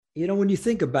when you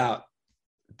think about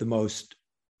the most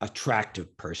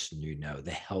attractive person,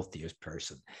 the healthiest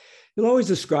person, you'll always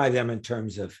describe them in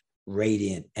terms of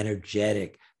radiant,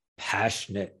 energetic,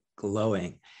 passionate,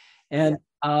 glowing. And,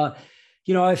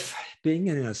 I've been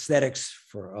in aesthetics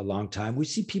for a long time. We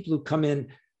see people who come in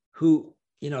who,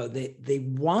 they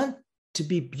want to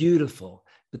be beautiful,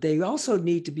 but they also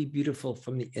need to be beautiful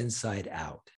from the inside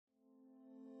out.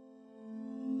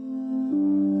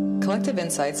 Collective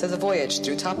Insights is a voyage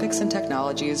through topics and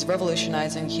technologies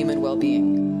revolutionizing human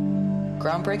well-being.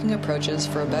 Groundbreaking approaches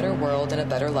for a better world and a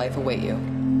better life await you.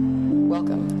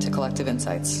 Welcome to Collective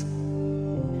Insights.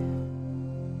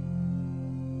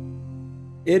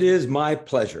 It is my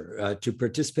pleasure to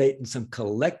participate in some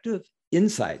Collective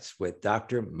Insights with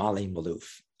Dr. Molly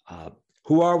Maloof.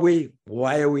 Who are we?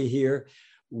 Why are we here?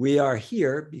 We are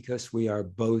here because we are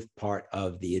both part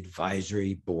of the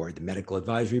advisory board, the medical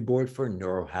advisory board for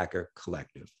Neurohacker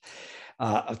Collective.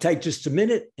 I'll take just a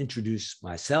minute, introduce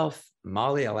myself.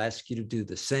 Molly, I'll ask you to do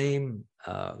the same.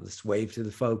 Let's wave to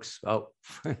the folks. Oh,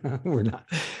 we're not.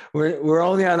 We're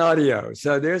only on audio.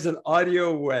 So there's an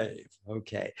audio wave.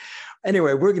 Okay.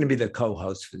 Anyway, we're going to be the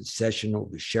co-hosts for the session. We'll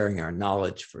be sharing our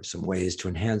knowledge for some ways to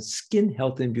enhance skin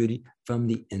health and beauty from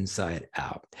the inside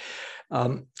out.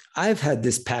 I've had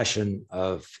this passion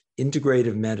of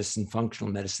integrative medicine,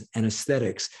 functional medicine, and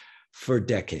aesthetics for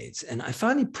decades. And I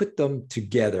finally put them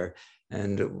together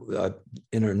and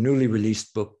in our newly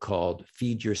released book called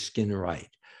Feed Your Skin Right,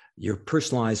 Your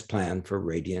Personalized Plan for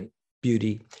Radiant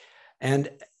Beauty. And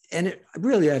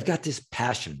I've got this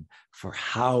passion for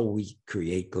how we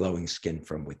create glowing skin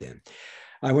from within.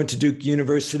 I went to Duke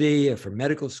University for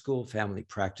medical school, family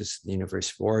practice at the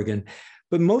University of Oregon,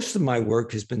 but most of my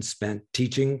work has been spent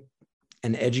teaching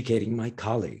and educating my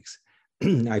colleagues.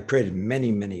 I created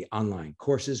many, many online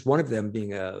courses, one of them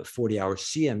being a 40-hour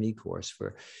CME course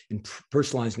in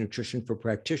personalized nutrition for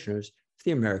practitioners for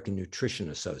the American Nutrition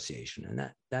Association,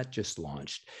 and that just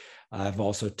launched. I've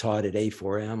also taught at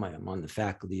A4M. I am on the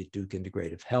faculty at Duke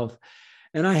Integrative Health,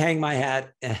 and I hang my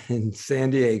hat in San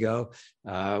Diego,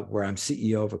 where I'm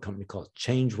CEO of a company called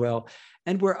Changewell,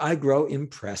 and where I grow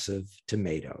impressive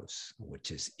tomatoes,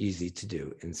 which is easy to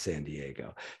do in San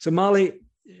Diego. So Molly,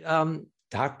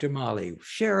 Dr. Molly,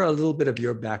 share a little bit of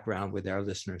your background with our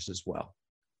listeners as well.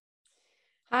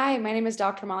 Hi, my name is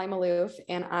Dr. Molly Maloof,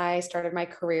 and I started my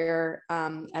career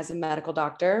as a medical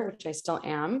doctor, which I still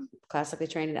am, classically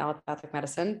trained in allopathic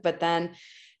medicine, but then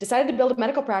decided to build a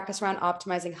medical practice around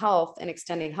optimizing health and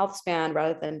extending health span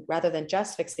rather than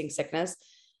just fixing sickness.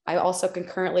 I also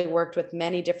concurrently worked with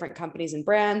many different companies and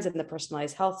brands in the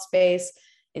personalized health space,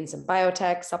 in some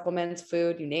biotech, supplements,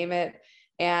 food, you name it.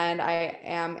 And I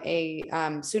am a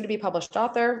soon-to-be published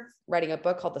author, writing a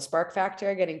book called The Spark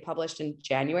Factor, getting published in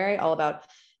January, all about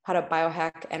how to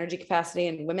biohack energy capacity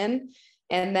in women.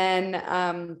 And then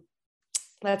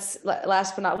last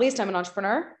but not least, I'm an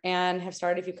entrepreneur and have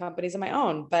started a few companies of my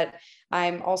own, but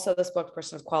I'm also the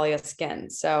spokesperson of Qualia Skin.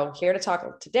 So here to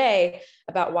talk today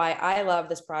about why I love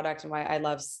this product and why I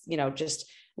love, just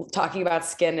talking about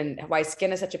skin and why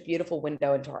skin is such a beautiful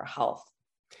window into our health.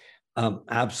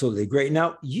 Absolutely. Great.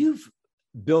 Now, you've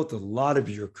built a lot of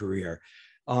your career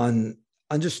on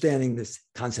understanding this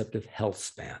concept of health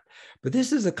span, but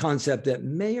this is a concept that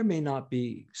may or may not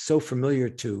be so familiar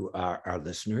to our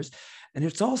listeners. And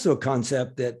it's also a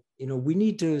concept that, we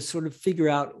need to sort of figure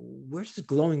out, where does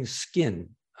glowing skin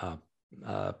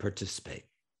participate?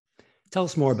 Tell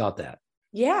us more about that.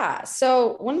 Yeah.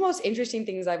 So one of the most interesting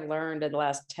things I've learned in the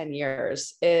last 10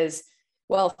 years is,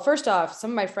 well, first off,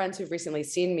 some of my friends who've recently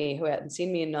seen me, who hadn't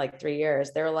seen me in like 3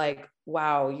 years, they're like,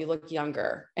 wow, you look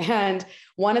younger. And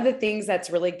one of the things that's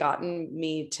really gotten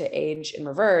me to age in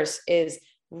reverse is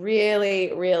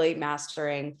really, really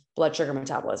mastering blood sugar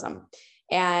metabolism.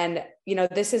 And,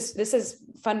 this is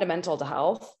fundamental to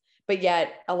health, but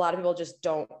yet a lot of people just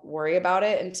don't worry about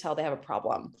it until they have a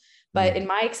problem. But in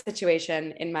my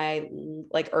situation, in my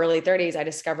early 30s, I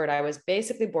discovered I was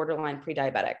basically borderline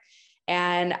pre-diabetic.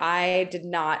 And I did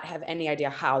not have any idea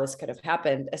how this could have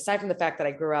happened, aside from the fact that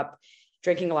I grew up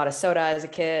drinking a lot of soda as a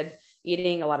kid,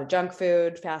 eating a lot of junk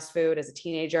food, fast food as a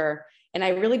teenager. And I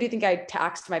really do think I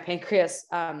taxed my pancreas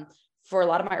for a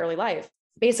lot of my early life.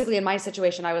 Basically, in my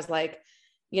situation, I was like,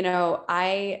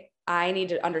 I need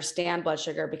to understand blood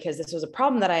sugar because this was a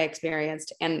problem that I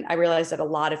experienced. And I realized that a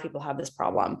lot of people have this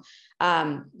problem.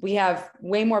 We have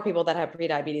way more people that have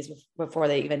prediabetes before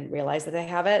they even realize that they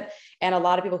have it. And a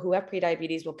lot of people who have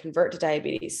prediabetes will convert to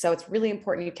diabetes. So it's really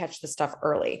important you catch this stuff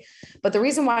early. But the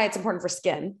reason why it's important for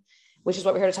skin, which is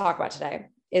what we're here to talk about today,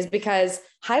 is because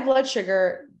high blood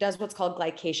sugar does what's called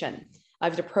glycation.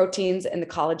 of the proteins and the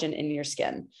collagen in your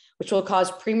skin, which will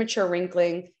cause premature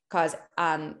wrinkling, cause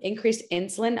increased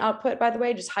insulin output. By the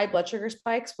way, just high blood sugar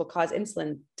spikes will cause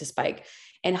insulin to spike.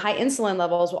 And high insulin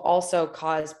levels will also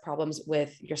cause problems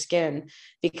with your skin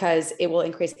because it will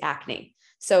increase acne.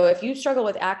 So if you struggle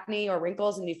with acne or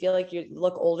wrinkles and you feel like you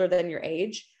look older than your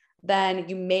age, then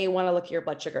you may want to look at your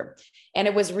blood sugar. And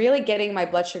it was really getting my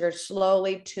blood sugar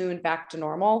slowly tuned back to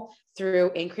normal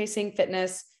through increasing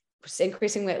fitness,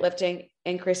 increasing weightlifting,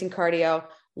 increasing cardio,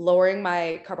 lowering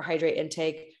my carbohydrate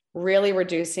intake, really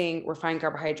reducing refined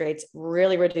carbohydrates,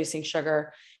 really reducing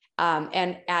sugar,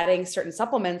 and adding certain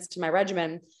supplements to my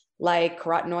regimen, like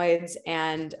carotenoids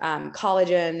and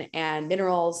collagen and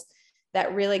minerals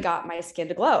that really got my skin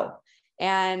to glow.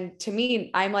 And to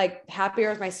me, I'm like happier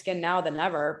with my skin now than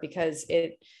ever because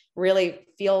it really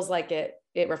feels like it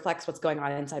reflects what's going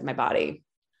on inside my body.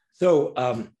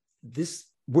 So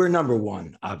we're number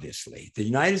one, obviously. The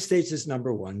United States is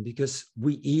number one because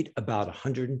we eat about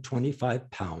 125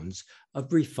 pounds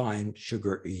of refined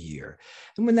sugar a year.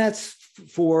 And when that's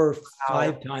 4 or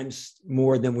 5 times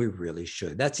more than we really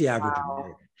should, that's the average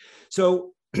American.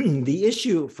 So the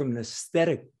issue from an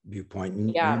aesthetic viewpoint,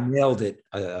 and you nailed it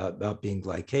about being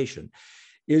glycation,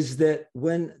 is that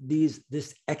when this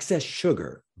excess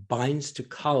sugar binds to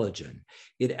collagen,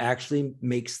 it actually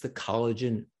makes the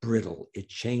collagen brittle. It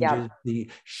changes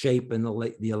the shape and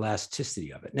the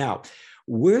elasticity of it. Now,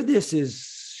 where this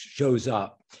shows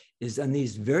up is on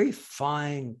these very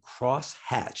fine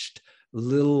cross-hatched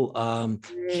little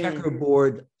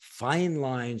checkerboard fine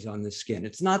lines on the skin.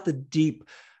 It's not the deep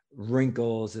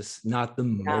wrinkles, it's not the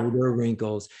motor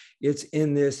wrinkles. It's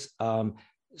in this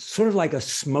sort of like a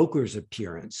smoker's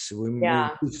appearance.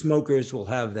 Smokers will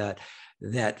have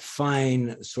that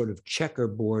fine sort of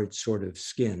checkerboard sort of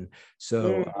skin.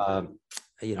 So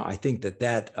I think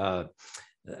that's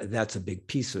a big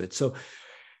piece of it. So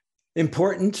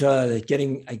important,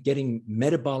 getting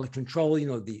metabolic control.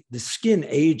 The skin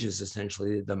ages,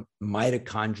 essentially the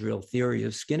mitochondrial theory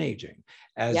of skin aging.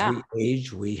 As we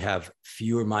age, we have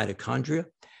fewer mitochondria.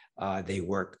 They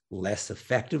work less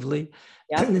effectively.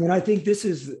 And I think this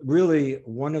is really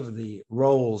one of the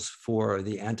roles for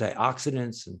the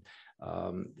antioxidants and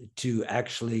to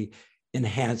actually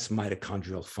enhance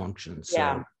mitochondrial function.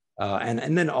 So,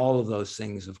 and then all of those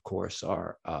things, of course,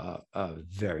 are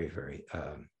very, very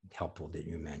helpful that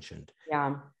you mentioned.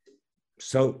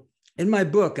 So in my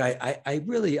book, I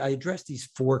address these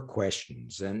 4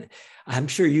 questions, and I'm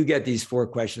sure you get these 4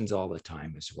 questions all the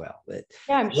time as well.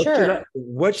 I'm sure.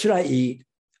 What should I eat?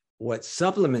 What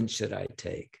supplements should I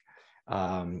take?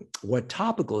 What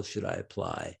topicals should I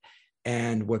apply?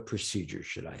 And what procedures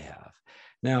should I have?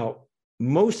 Now,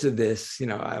 most of this,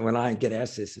 when I get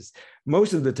asked this, is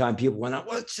most of the time people want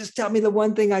to, just tell me the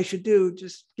one thing I should do.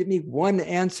 Just give me one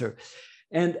answer.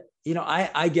 And,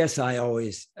 I guess I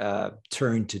always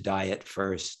turn to diet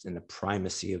first and the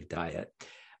primacy of diet.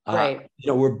 Right.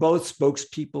 We're both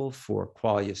spokespeople for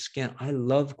Qualia Skin. I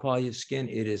love Qualia Skin.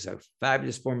 It is a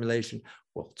fabulous formulation.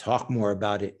 We'll talk more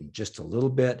about it in just a little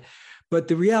bit. But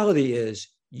the reality is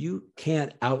you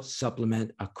can't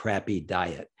out-supplement a crappy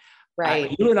diet.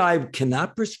 Right. You and I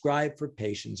cannot prescribe for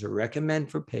patients or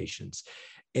recommend for patients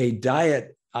a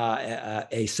diet,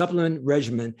 a supplement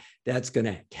regimen that's going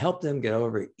to help them get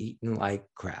over eating like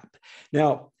crap.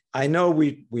 Now, I know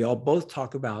we all both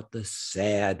talk about the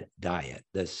SAD diet,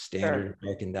 the standard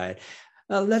American diet.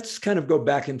 Let's kind of go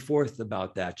back and forth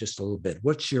about that just a little bit.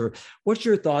 What's your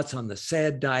thoughts on the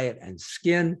SAD diet and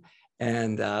skin?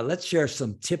 And be share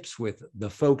some tips with the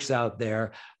folks out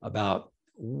there about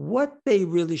what they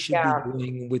really should be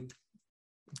doing with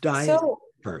diet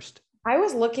first. I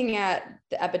was looking at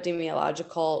the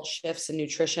epidemiological shifts in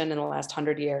nutrition in the last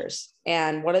 100 years.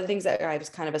 And one of the things that I was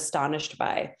kind of astonished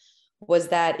by was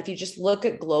that if you just look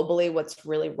at globally what's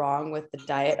really wrong with the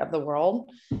diet of the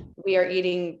world, we are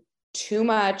eating too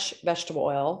much vegetable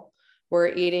oil. We're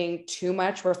eating too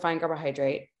much refined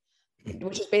carbohydrate,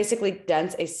 which is basically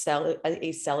dense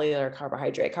acellular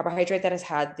carbohydrate that has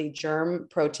had the germ,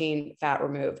 protein, fat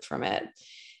removed from it.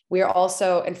 We are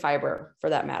also, and fiber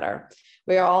for that matter,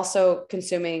 we are also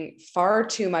consuming far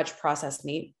too much processed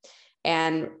meat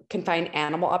and confined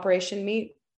animal operation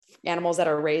meat, animals that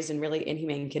are raised in really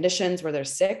inhumane conditions where they're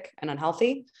sick and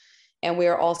unhealthy. And we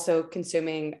are also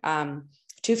consuming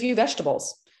too few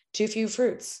vegetables, too few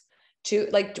fruits,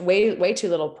 way too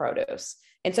little produce.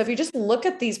 And so if you just look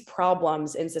at these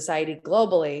problems in society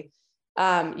globally,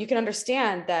 you can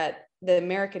understand that the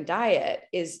American diet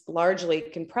is largely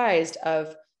comprised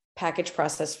of packaged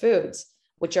processed foods,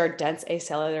 which are dense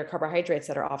acellular carbohydrates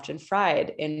that are often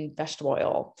fried in vegetable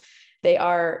oil. They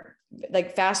are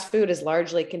like fast food is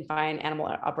largely confined animal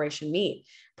operation meat,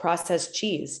 processed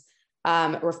cheese,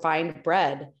 refined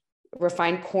bread,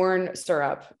 refined corn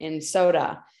syrup in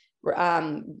soda,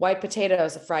 white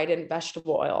potatoes fried in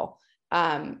vegetable oil.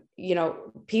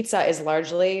 Pizza is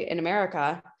largely in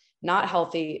America not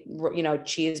healthy,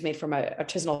 cheese made from a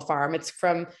artisanal farm. It's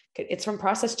from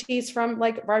processed cheese from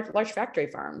like large factory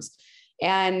farms,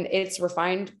 and it's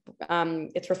refined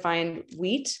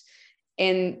wheat,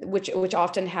 and which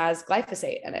often has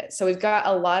glyphosate in it. So we've got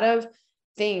a lot of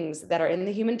things that are in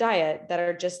the human diet that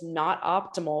are just not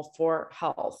optimal for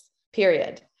health,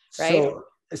 period. Right.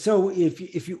 So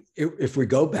if we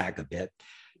go back a bit,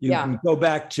 you can go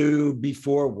back to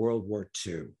before World War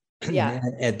II. Yeah.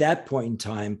 At that point in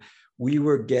time, we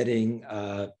were getting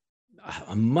a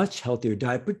much healthier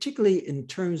diet, particularly in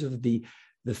terms of the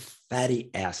fatty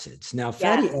acids. Now,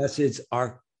 fatty acids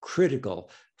are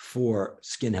critical for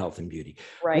skin health and beauty.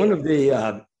 Right.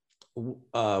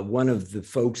 One of the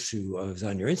folks who was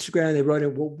on your Instagram, they wrote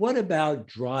in, well, what about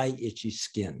dry, itchy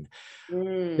skin?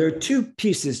 There are two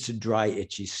pieces to dry,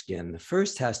 itchy skin. The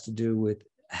first has to do with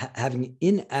having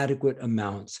inadequate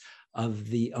amounts of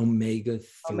the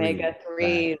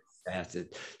omega-3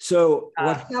 acid. So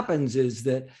what happens is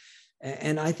that,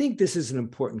 and I think this is an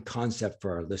important concept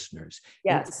for our listeners.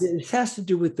 Yes. It has to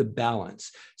do with the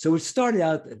balance. So it started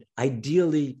out that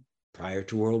ideally, prior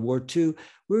to World War II,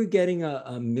 we were getting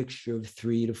a mixture of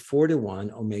 3 to 4 to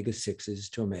 1 omega-6s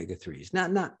to omega-3s.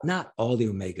 Not all the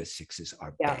omega-6s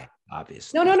are bad,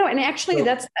 obviously. No. And actually,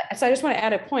 so I just want to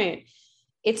add a point.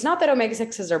 It's not that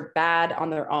omega-6s are bad on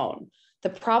their own. The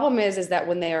problem is that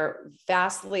when they are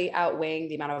vastly outweighing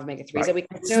the amount of omega-3s that we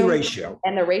consume, it's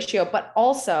the ratio, but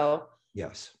also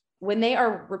when they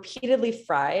are repeatedly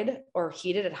fried or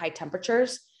heated at high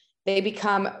temperatures, they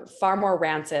become far more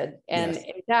rancid. And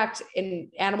in fact,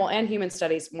 in animal and human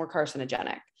studies, more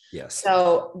carcinogenic. Yes.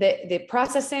 So the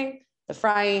processing, the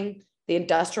frying, the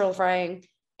industrial frying,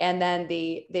 and then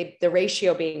the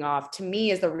ratio being off, to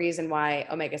me, is the reason why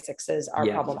omega-6s are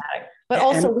problematic. But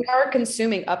also, we are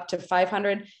consuming up to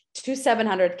 500 to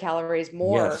 700 calories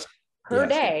more per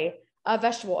day of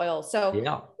vegetable oil.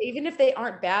 So even if they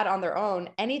aren't bad on their own,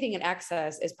 anything in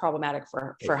excess is problematic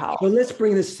for health. So let's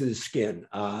bring this to the skin.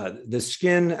 The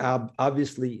skin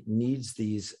obviously needs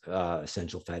these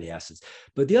essential fatty acids.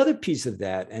 But the other piece of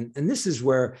that, and this is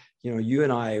where you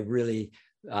and I really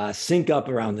sync up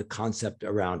around the concept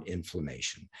around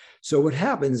inflammation. So what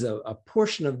happens, a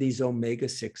portion of these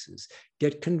omega-6s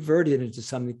get converted into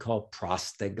something called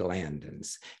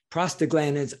prostaglandins.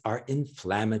 Prostaglandins are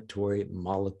inflammatory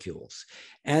molecules,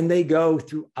 and they go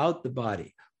throughout the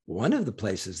body. One of the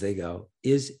places they go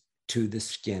is to the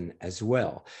skin as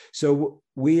well. So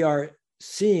we are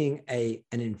seeing an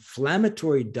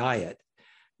inflammatory diet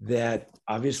that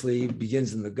obviously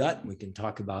begins in the gut. We can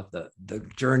talk about the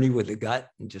journey with the gut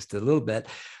in just a little bit,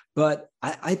 but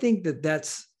I think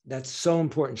that's so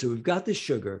important. So we've got the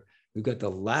sugar, we've got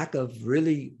the lack of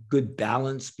really good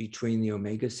balance between the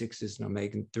omega-6s and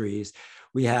omega-3s.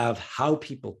 We have how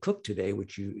people cook today,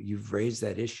 which you've raised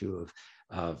that issue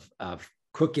of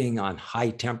cooking on high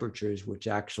temperatures, which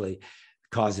actually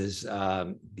causes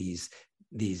these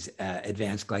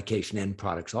advanced glycation end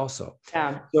products also.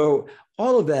 So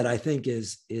all of that, I think,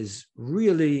 is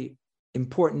really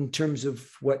important in terms of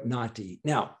what not to eat.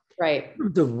 Now, what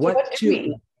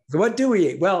do we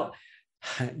eat? Well,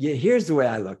 here's the way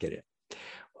I look at it.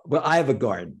 Well, I have a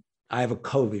garden. I have a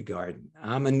COVID garden.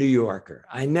 I'm a New Yorker.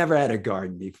 I never had a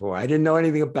garden before. I didn't know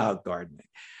anything about gardening.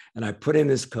 And I put in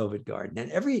this COVID garden.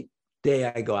 And every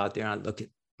day I go out there and I look at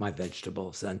my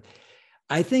vegetables, and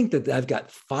I think that I've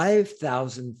got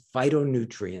 5,000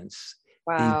 phytonutrients,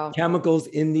 these chemicals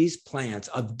in these plants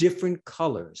of different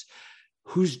colors,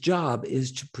 whose job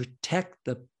is to protect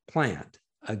the plant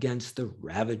against the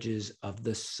ravages of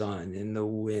the sun and the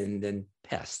wind and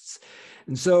pests.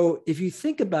 And so if you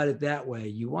think about it that way,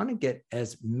 you want to get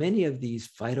as many of these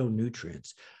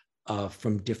phytonutrients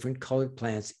from different colored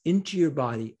plants into your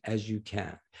body as you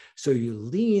can. So you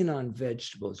lean on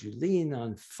vegetables, you lean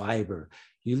on fiber,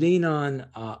 you lean on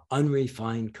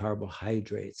unrefined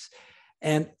carbohydrates,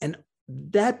 and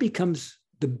that becomes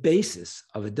the basis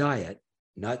of a diet: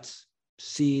 nuts,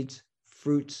 seeds,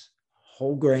 fruits,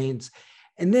 whole grains.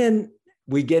 And then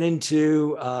we get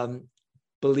into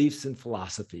beliefs and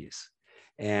philosophies.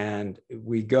 And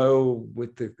we go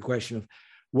with the question of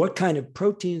what kind of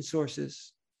protein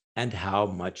sources and how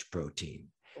much protein.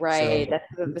 Right.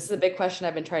 So, this is a big question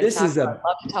I've been trying to talk about. I'd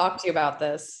love to talk to you about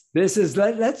this.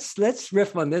 Let's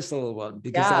riff on this a little bit,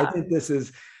 because I think this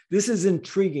is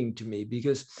intriguing to me,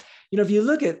 because, if you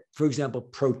look at, for example,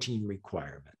 protein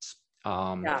requirements,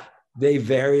 they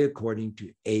vary according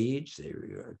to age,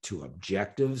 to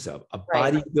objectives. A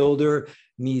Right. bodybuilder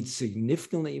needs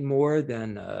significantly more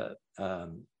than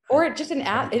or just an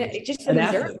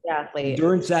endurance athlete.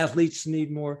 Endurance athletes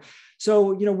need more.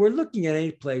 So, we're looking at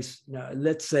any place. Now,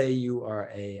 let's say you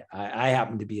are I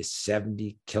happen to be a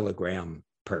 70 kilogram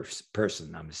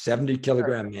person. I'm a 70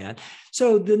 kilogram man.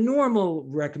 So the normal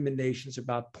recommendations are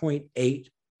about 0.8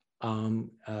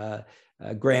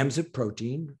 grams of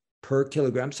protein per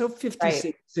kilogram. So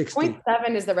 56, 60.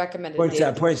 0.7 is the recommended.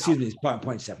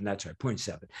 0.7, that's right,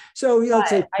 0.7. So let's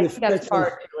say I think that's far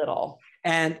too little.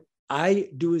 And I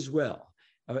do as well.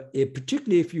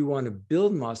 Particularly if you want to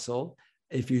build muscle,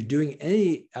 if you're doing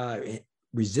any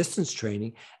resistance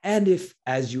training, and if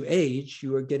as you age,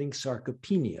 you are getting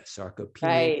sarcopenia.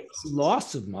 Right.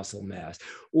 Loss of muscle mass.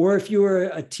 Or if you are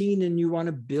a teen and you want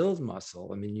to build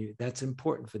muscle, that's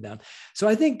important for them. So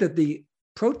I think that the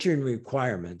protein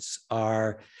requirements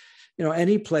are,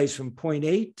 any place from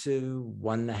 0.8 to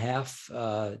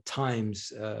 1.5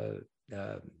 times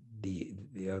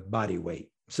the body weight.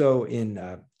 So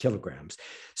in kilograms.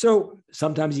 So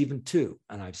sometimes even 2,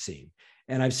 and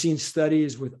I've seen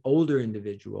studies with older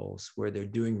individuals where they're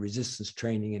doing resistance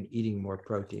training and eating more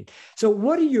protein. So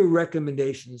what are your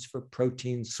recommendations for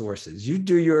protein sources? You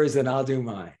do yours and I'll do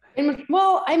mine.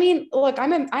 Well, look,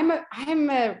 I'm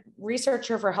a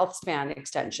researcher for health span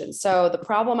extension. So the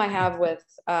problem I have with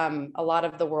a lot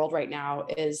of the world right now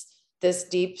is this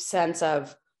deep sense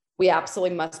of we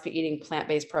absolutely must be eating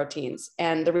plant-based proteins.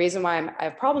 And the reason why I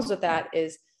have problems with that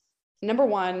is, number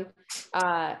one,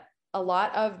 a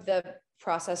lot of the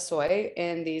processed soy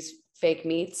in these fake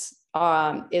meats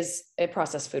is a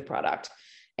processed food product.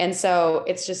 And so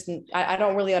it's just, I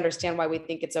don't really understand why we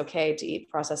think it's okay to eat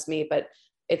processed meat, but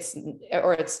it's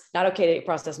not okay to eat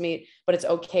processed meat, but it's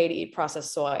okay to eat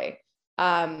processed soy.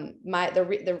 My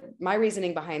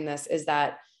reasoning behind this is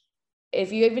that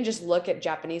if you even just look at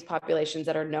Japanese populations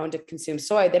that are known to consume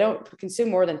soy, they don't consume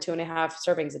more than 2.5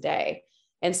 servings a day.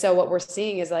 And so what we're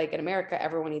seeing is, like, in America,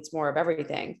 everyone eats more of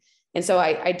everything. And so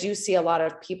I do see a lot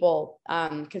of people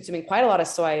consuming quite a lot of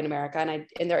soy in America.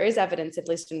 And there is evidence, at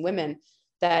least in women,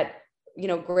 that,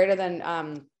 greater than,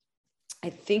 I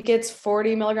think it's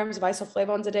 40 milligrams of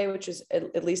isoflavones a day, which is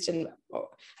at least I'd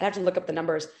have to look up the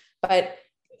numbers, but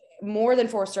more than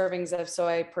 4 servings of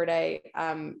soy per day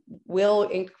will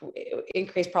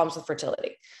increase problems with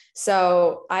fertility.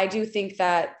 So I do think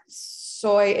that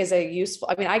soy is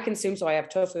I consume soy. I have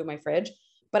tofu in my fridge,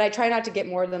 but I try not to get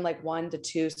more than like 1 to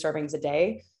 2 servings a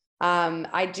day.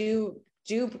 I do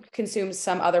consume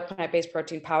some other plant-based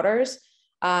protein powders,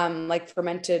 like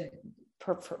fermented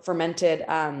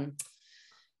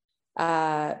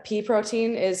pea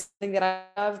protein is something that I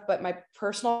love, but my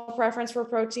personal preference for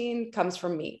protein comes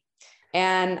from meat.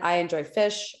 And I enjoy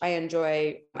fish. I do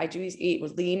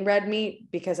eat lean red meat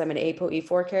because I'm an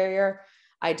ApoE4 carrier.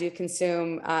 I do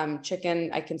consume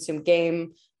chicken. I consume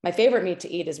game. My favorite meat to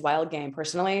eat is wild game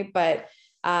personally, but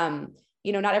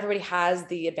not everybody has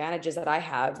the advantages that I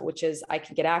have, which is I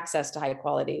can get access to high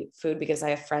quality food because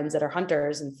I have friends that are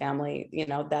hunters and family,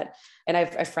 and I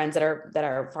have friends that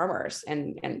are farmers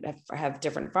and have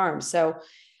different farms. So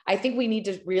I think we need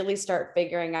to really start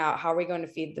figuring out how are we going to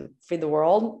feed the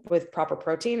world with proper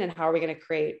protein, and how are we going to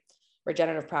create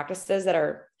regenerative practices that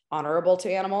are honorable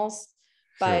to animals.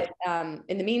 Sure. But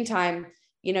in the meantime,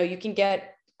 you can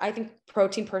get, I think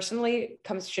protein personally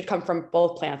should come from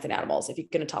both plants and animals if you're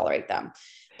going to tolerate them.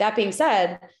 That being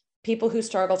said, people who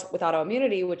struggle with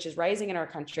autoimmunity, which is rising in our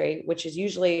country, which is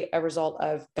usually a result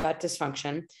of gut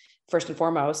dysfunction, first and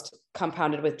foremost,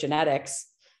 compounded with genetics,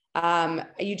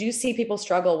 you do see people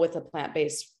struggle with the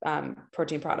plant-based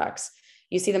protein products.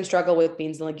 You see them struggle with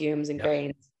beans and legumes and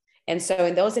grains. And so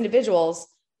in those individuals,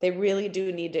 they really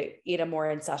do need to eat a more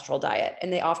ancestral diet,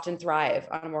 and they often thrive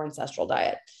on a more ancestral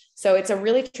diet. So it's a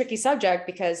really tricky subject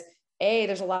because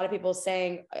there's a lot of people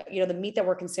saying, the meat that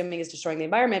we're consuming is destroying the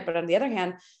environment. But on the other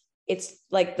hand, it's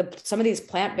like some of these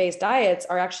plant-based diets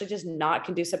are actually just not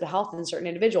conducive to health in certain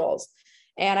individuals.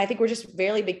 And I think we're just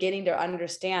barely beginning to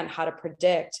understand how to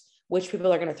predict which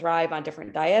people are going to thrive on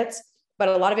different diets. But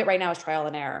a lot of it right now is trial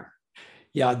and error.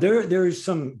 Yeah, there is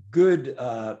some good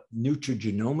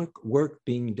nutrigenomic work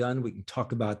being done. We can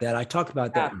talk about that. I talk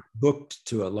about that in the book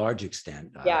to a large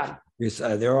extent. Because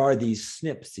there are these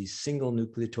SNPs, these single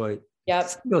nucleotide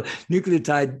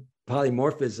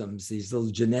polymorphisms, these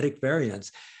little genetic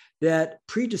variants that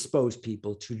predispose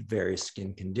people to various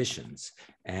skin conditions.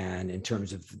 And in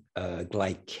terms of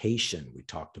glycation, we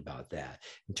talked about that.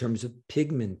 In terms of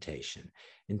pigmentation,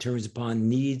 in terms upon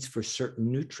needs for certain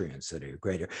nutrients that are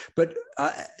greater. But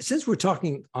since we're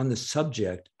talking on the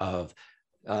subject of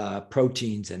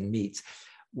proteins and meats.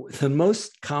 The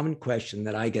most common question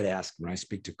that I get asked when I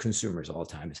speak to consumers all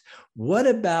the time is, what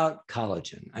about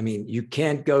collagen? I mean, you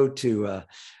can't go to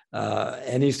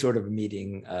any sort of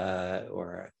meeting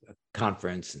or a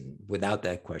conference and without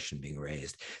that question being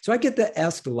raised. So I get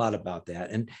asked a lot about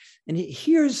that. And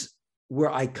here's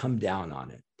where I come down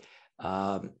on it.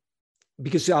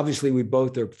 Because obviously we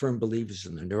both are firm believers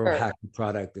in the neurohacking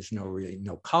product. There's no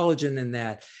collagen in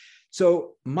that.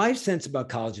 So my sense about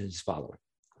collagen is the following.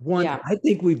 One, I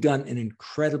think we've done an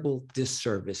incredible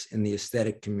disservice in the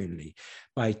aesthetic community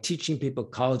by teaching people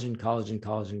collagen.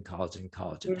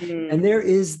 Mm-hmm. And there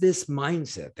is this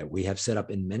mindset that we have set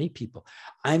up in many people.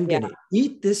 I'm going to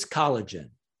eat this collagen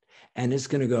and it's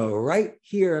going to go right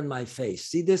here in my face.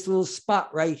 See this little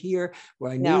spot right here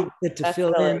where I need it to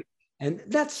fill in? And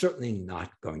that's certainly not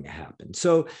going to happen.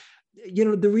 So,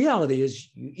 the reality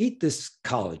is you eat this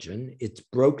collagen, it's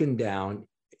broken down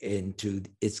into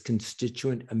its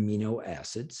constituent amino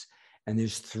acids. And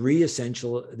there's three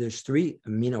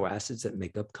amino acids that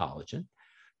make up collagen,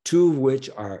 two of which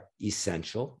are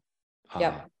essential,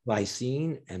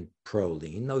 glycine and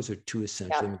proline. Those are two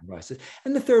essential amino acids.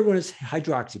 And the third one is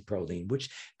hydroxyproline,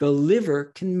 which the liver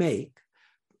can make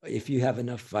if you have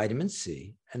enough vitamin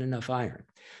C and enough iron.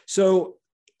 So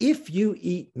if you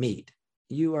eat meat,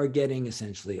 you are getting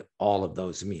essentially all of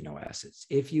those amino acids.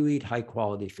 If you eat high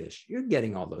quality fish, you're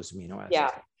getting all those amino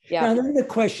acids. Now then the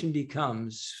question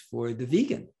becomes for the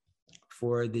vegan,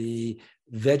 for the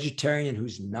vegetarian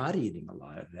who's not eating a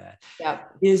lot of that,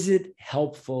 is it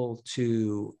helpful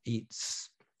to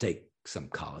take some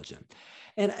collagen?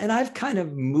 And I've kind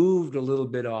of moved a little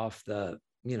bit off the,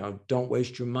 don't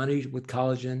waste your money with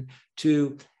collagen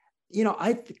to,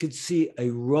 I could see a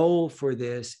role for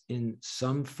this in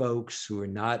some folks who are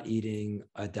not eating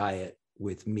a diet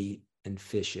with meat and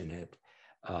fish in it.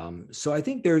 So I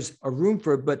think there's a room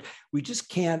for it, but we just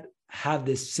can't have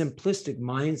this simplistic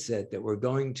mindset that we're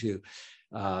going to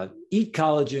eat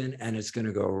collagen and it's going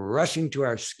to go rushing to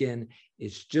our skin.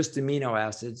 It's just amino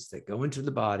acids that go into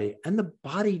the body, and the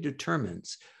body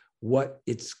determines what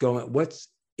it's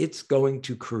going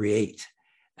to create.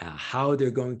 How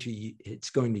it's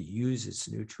going to use its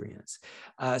nutrients.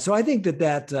 So I think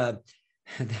that's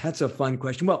a fun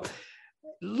question. Well,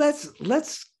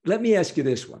 let me ask you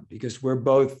this one, because we're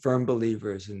both firm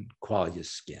believers in quality of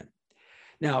skin.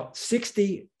 Now,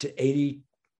 60 to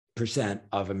 80%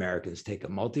 of Americans take a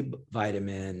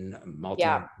multivitamin,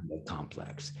 multi-mineral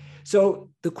complex. So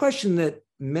the question that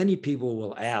many people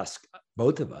will ask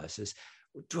both of us is,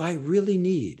 do I really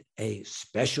need a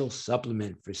special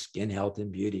supplement for skin health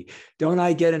and beauty? Don't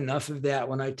I get enough of that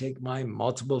when I take my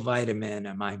multiple vitamin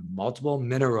and my multiple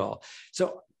mineral?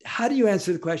 So how do you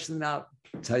answer the question? I'll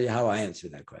tell you how I answer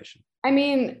that question. I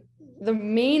mean, the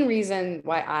main reason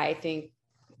why I think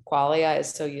Qualia is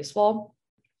so useful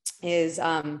is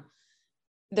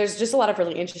there's just a lot of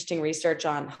really interesting research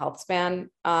on health span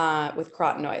with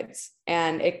carotenoids.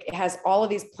 And it has all of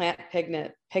these plant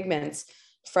pigments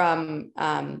from,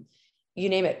 you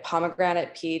name it,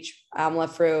 pomegranate, peach, amla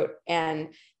fruit.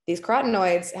 And these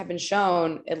carotenoids have been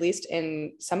shown, at least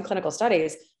in some clinical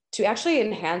studies, to actually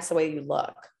enhance the way you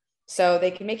look. So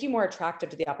they can make you more attractive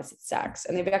to the opposite sex.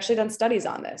 And they've actually done studies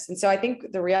on this. And so I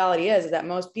think the reality is that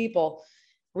most people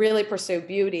really pursue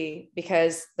beauty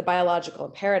because the biological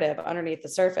imperative underneath the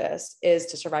surface is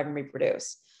to survive and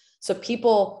reproduce. So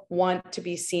people want to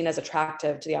be seen as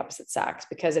attractive to the opposite sex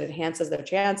because it enhances their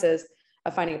chances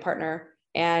of finding a partner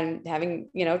and having,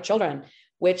 children,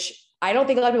 which I don't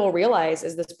think a lot of people realize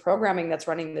is this programming that's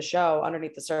running the show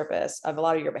underneath the surface of a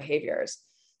lot of your behaviors.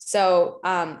 So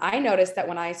I noticed that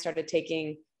when I started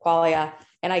taking Qualia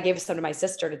and I gave some to my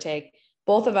sister to take,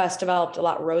 both of us developed a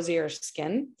lot rosier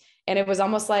skin. And it was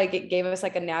almost like it gave us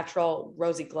like a natural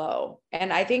rosy glow.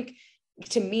 And I think,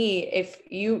 to me, if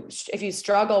you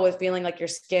struggle with feeling like your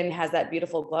skin has that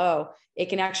beautiful glow, it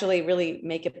can actually really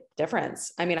make a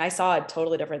difference. I mean, I saw a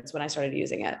totally difference when I started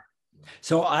using it.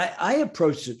 So I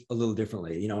approached it a little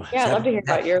differently, I'd love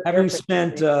to hear about having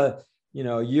spent, a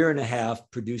year and a half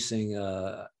producing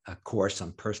a course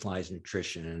on personalized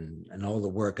nutrition and all the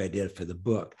work I did for the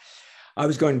book. I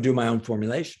was going to do my own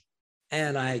formulation.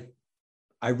 And I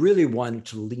really wanted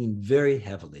to lean very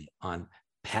heavily on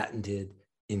patented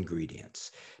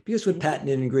ingredients, because with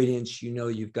patented ingredients,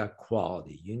 you've got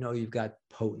quality, you've got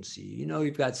potency,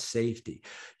 you've got safety,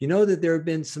 that there have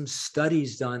been some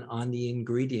studies done on the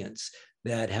ingredients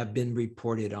that have been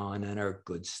reported on and are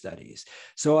good studies.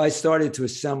 So I started to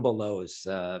assemble those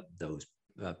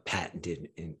patented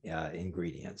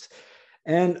ingredients,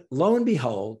 and lo and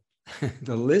behold,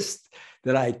 the list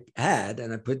that I had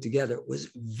and I put together was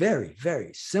very,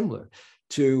 very similar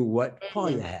to what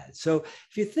qualia had. So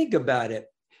if you think about it,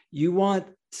 you want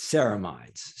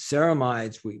ceramides.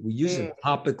 Ceramides, we use them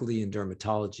topically in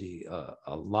dermatology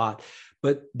a lot,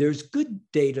 but there's good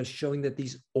data showing that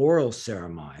these oral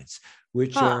ceramides,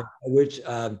 which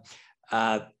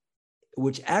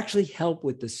actually help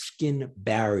with the skin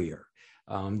barrier.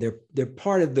 They're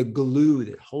part of the glue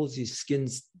that holds these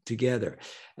skins together.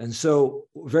 And so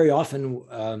very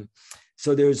often,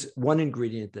 so there's one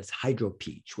ingredient that's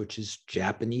hydropeach, which is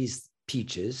Japanese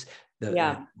peaches,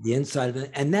 the inside of it.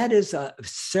 And that is a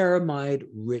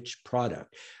ceramide-rich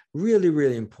product. Really,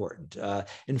 really important.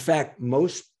 In fact,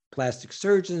 most plastic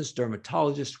surgeons,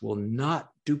 dermatologists will not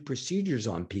do procedures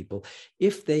on people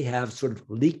if they have sort of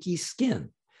leaky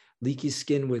skin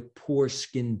with poor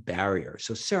skin barrier.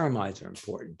 So ceramides are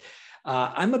important.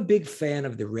 I'm a big fan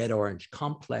of the red-orange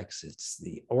complex. It's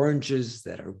the oranges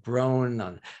that are grown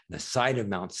on the side of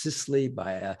Mount Sicily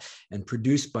and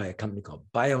produced by a company called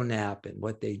Bionap. And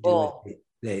what they do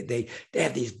is they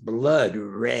have these blood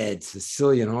red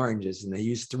Sicilian oranges, and they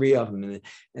use 3 of them,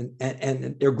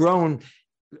 and they're grown.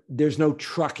 There's no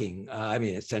trucking. I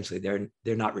mean, essentially,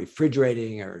 they're not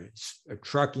refrigerating or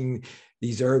trucking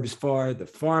these herbs far. The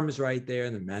farm is right there,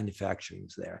 and the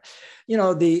manufacturing's there. You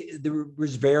know, the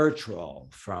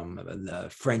resveratrol from the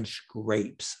French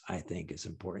grapes, I think, is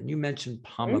important. You mentioned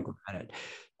pomegranate,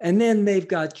 and then they've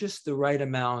got just the right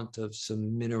amount of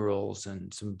some minerals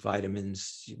and some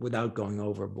vitamins without going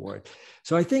overboard.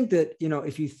 So I think that, you know,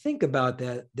 if you think about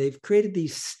that, they've created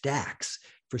these stacks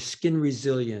for skin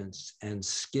resilience and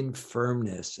skin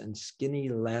firmness and skin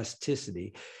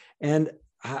elasticity. And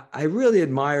I really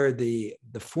admire the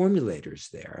formulators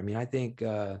there. I mean, I think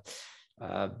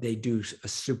they do a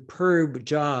superb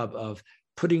job of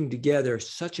putting together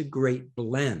such a great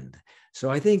blend. So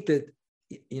I think that,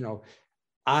 you know,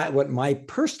 what I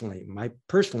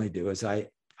personally do is I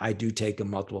do take a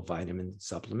multiple vitamin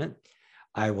supplement.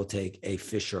 I will take a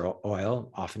fish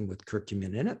oil, often with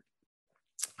curcumin in it.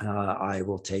 I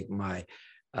will take my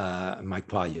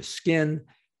qualia skin.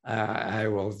 I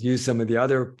will use some of the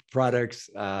other products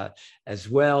as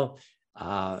well.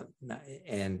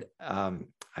 And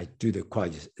I do the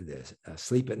qualia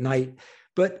sleep at night.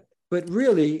 But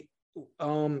really,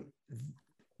 we're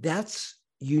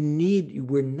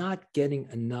not getting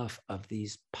enough of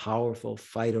these powerful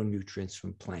phytonutrients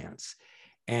from plants.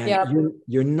 And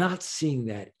you're not seeing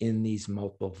that in these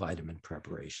multiple vitamin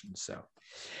preparations. So,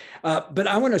 but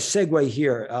I want to segue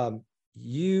here.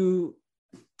 You,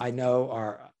 I know,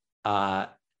 are a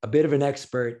bit of an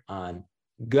expert on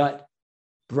gut,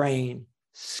 brain,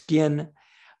 skin.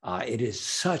 It is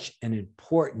such an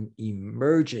important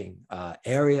emerging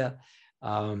area.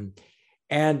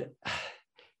 And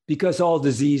because all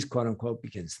disease, quote unquote,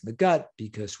 begins in the gut,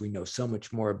 because we know so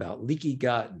much more about leaky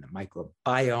gut and the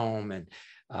microbiome and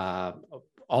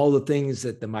all the things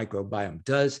that the microbiome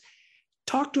does.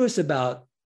 Talk to us about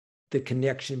the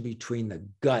connection between the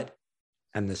gut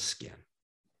and the skin.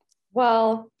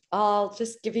 Well, I'll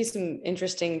just give you some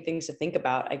interesting things to think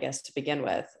about, I guess, to begin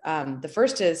with. The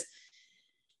first is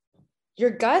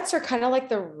your guts are kind of like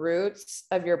the roots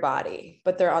of your body,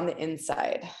 but they're on the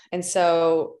inside. And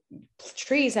so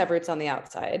trees have roots on the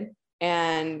outside,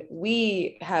 and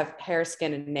we have hair,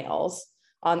 skin, and nails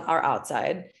on our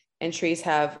outside, and trees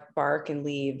have bark and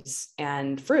leaves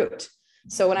and fruit.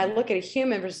 So when I look at a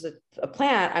human versus a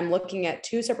plant, I'm looking at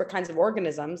 2 separate kinds of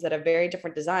organisms that have very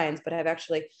different designs, but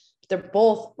they're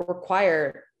both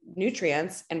require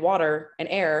nutrients and water and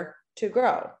air to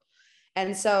grow.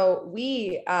 And so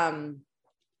we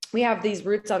have these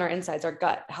roots on our insides. Our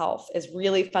gut health is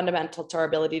really fundamental to our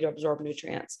ability to absorb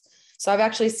nutrients. So I've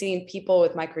actually seen people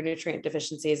with micronutrient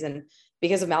deficiencies and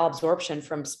because of malabsorption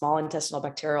from small intestinal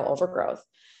bacterial overgrowth.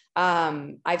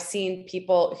 I've seen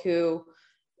people who,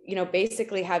 you know,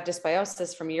 basically have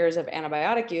dysbiosis from years of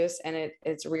antibiotic use, and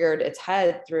it's reared its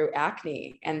head through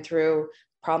acne and through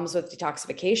problems with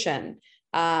detoxification.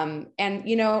 And,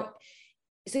 you know,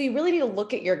 so you really need to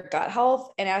look at your gut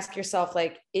health and ask yourself,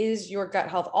 like, is your gut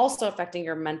health also affecting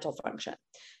your mental function?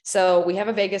 So we have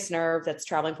a vagus nerve that's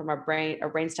traveling from our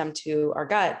brainstem to our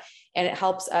gut, and it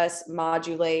helps us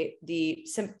modulate the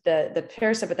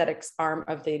parasympathetic arm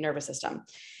of the nervous system.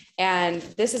 And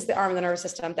this is the arm of the nervous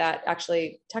system that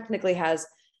actually technically has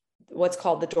what's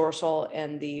called the dorsal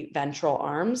and the ventral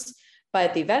arms.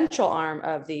 But the ventral arm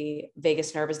of the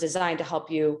vagus nerve is designed to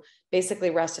help you basically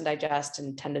rest and digest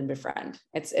and tend and befriend.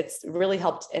 It's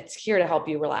here to help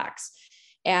you relax.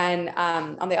 And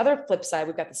on the other flip side,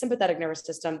 we've got the sympathetic nervous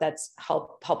system that's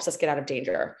helps us get out of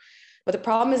danger. But the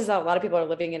problem is that a lot of people are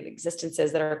living in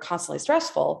existences that are constantly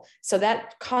stressful. So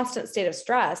that constant state of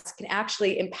stress can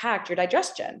actually impact your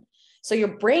digestion. So your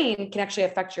brain can actually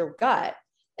affect your gut,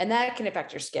 and that can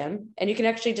affect your skin. And you can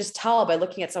actually just tell by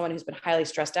looking at someone who's been highly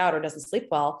stressed out or doesn't sleep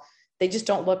well, they just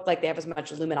don't look like they have as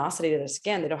much luminosity to their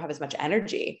skin. They don't have as much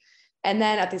energy. And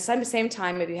then at the same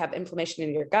time, if you have inflammation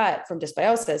in your gut from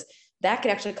dysbiosis, that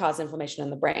can actually cause inflammation in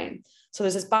the brain. So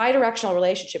there's this bidirectional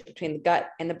relationship between the gut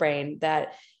and the brain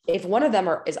that if one of them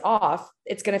is off,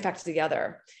 it's going to affect the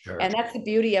other. Sure. And that's the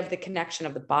beauty of the connection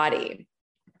of the body.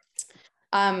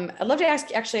 I'd love to ask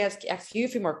you a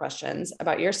few more questions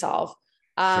about yourself.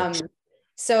 Sure.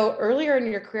 So earlier in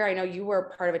your career, I know you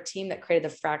were part of a team that created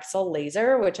the Fraxel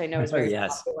laser, which I know is very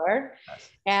popular. Yes.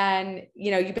 And,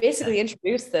 you basically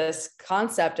introduced this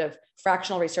concept of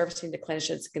fractional resurfacing to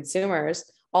clinicians and consumers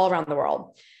all around the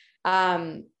world.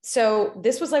 So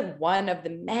this was like one of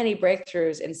the many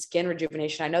breakthroughs in skin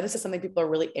rejuvenation. I know this is something people are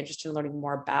really interested in learning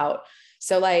more about.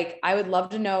 So like, I would love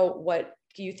to know what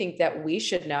do you think that we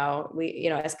should know,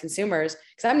 as consumers,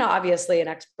 because I'm not obviously an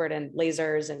expert in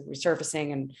lasers and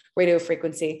resurfacing and radio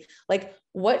frequency. Like,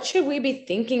 what should we be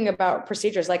thinking about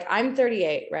procedures? Like, I'm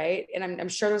 38, right? And I'm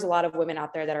sure there's a lot of women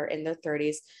out there that are in their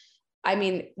 30s. I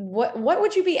mean, what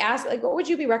would you be asked? Like, what would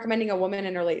you be recommending a woman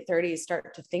in her late 30s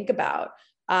start to think about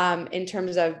in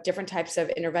terms of different types of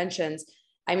interventions?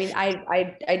 I mean,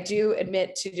 I do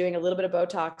admit to doing a little bit of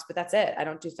Botox, but that's it. I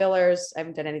don't do fillers. I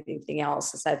haven't done anything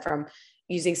else aside from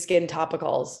using skin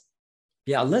topicals.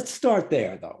 Yeah, let's start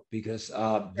there though, because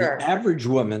the average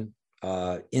woman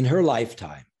in her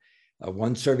lifetime,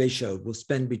 one survey showed, will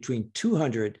spend between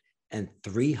 $200,000 and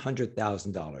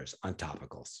 $300,000 on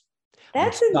topicals.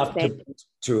 That's insane.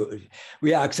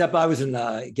 Yeah, except I was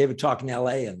gave a talk in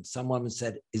LA and some woman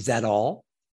said, "Is that all?"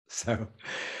 So,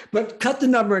 but cut the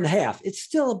number in half. It's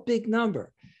still a big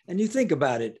number. And you think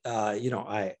about it,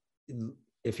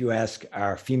 if you ask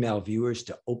our female viewers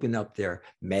to open up their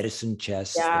medicine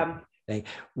chest,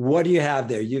 what do you have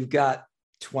there? You've got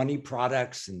 20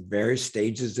 products in various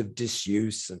stages of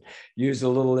disuse, and use a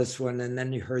little this one, and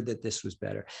then you heard that this was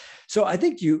better. So I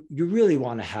think you really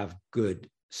want to have good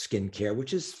skincare,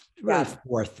 which is really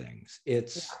four things.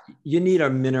 You need a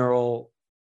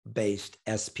mineral-based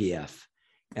SPF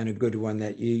and a good one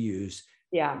that you use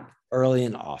early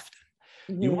and often.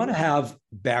 Mm-hmm. You want to have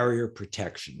barrier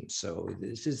protection. So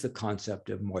this is the concept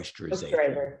of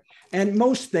moisturization. And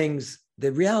most things,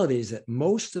 the reality is that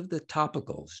most of the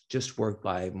topicals just work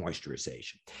by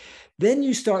moisturization. Then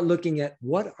you start looking at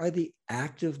what are the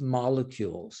active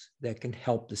molecules that can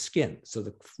help the skin. So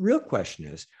the real question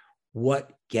is,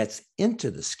 what gets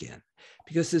into the skin?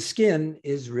 Because the skin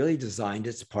is really designed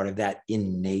as part of that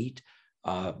innate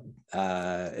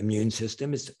immune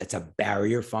system. It's a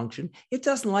barrier function. It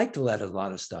doesn't like to let a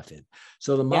lot of stuff in.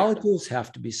 So the molecules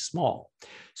have to be small.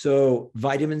 So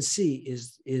vitamin C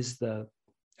is the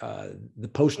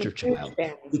poster child,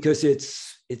 because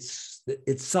its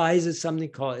size is something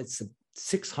called, it's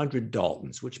 600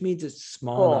 Daltons, which means it's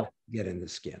small enough to get in the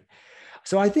skin.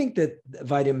 So I think that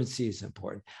vitamin C is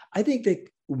important. I think that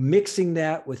mixing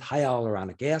that with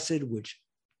hyaluronic acid, which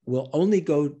will only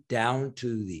go down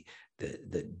to the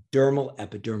dermal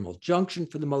epidermal junction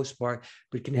for the most part,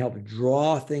 but can help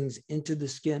draw things into the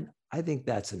skin. I think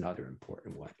that's another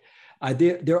important one.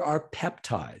 There are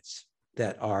peptides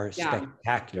that are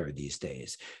spectacular these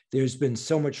days. There's been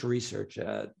so much research.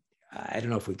 I don't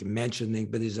know if we can mention things,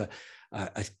 but there's a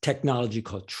technology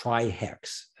called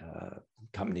Trihex,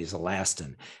 company is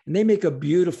Elastin, and they make a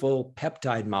beautiful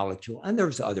peptide molecule, and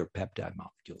there's other peptide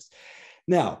molecules.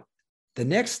 Now, the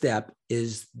next step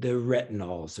is the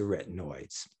retinols, the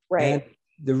retinoids. Right. And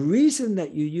the reason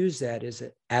that you use that is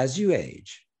that as you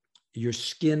age, your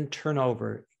skin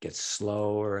turnover gets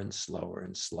slower and slower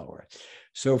and slower.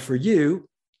 So for you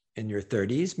in your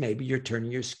 30s, maybe you're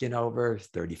turning your skin over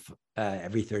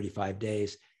every 35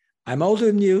 days. I'm older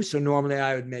than you, so normally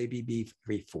I would maybe be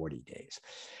every 40 days.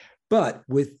 But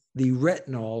with the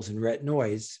retinols and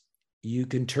retinoids, you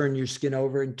can turn your skin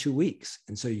over in 2 weeks.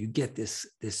 And so you get this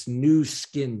new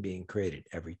skin being created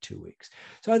every 2 weeks.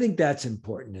 So I think that's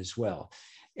important as well.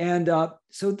 And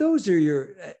so those are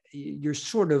your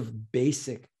sort of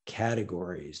basic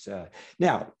categories.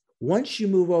 Now, once you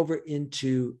move over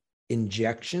into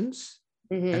injections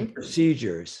and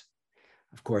procedures,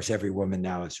 of course, every woman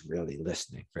now is really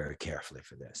listening very carefully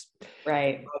for this.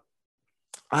 Right.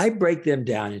 I break them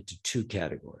down into two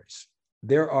categories.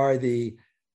 There are the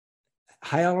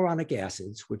hyaluronic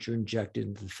acids, which are injected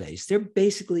into the face. They're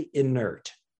basically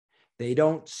inert. They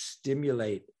don't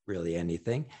stimulate really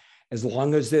anything. As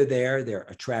long as they're there, they're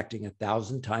attracting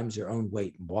 1,000 times their own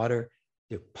weight in water.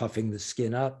 They're puffing the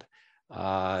skin up.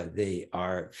 They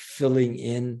are filling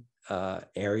in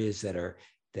areas that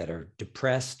are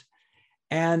depressed.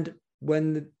 And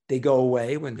when they go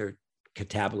away when they're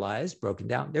catabolized, broken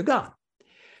down, they're gone.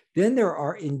 Then there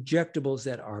are injectables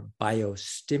that are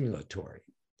biostimulatory.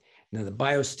 Now, the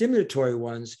biostimulatory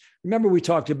ones, remember we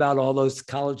talked about all those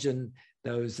collagen,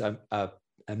 those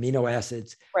amino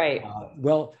acids. Right.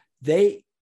 Well,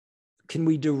 can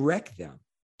we direct them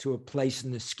to a place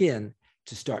in the skin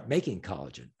to start making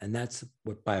collagen? And that's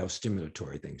what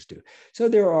biostimulatory things do. So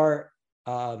there are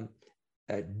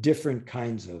different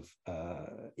kinds of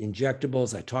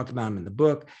injectables. I talk about them in the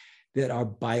book that are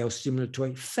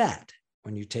biostimulatory. Fat.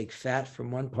 When you take fat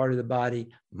from one part of the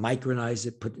body, micronize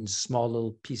it, put it in small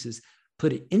little pieces,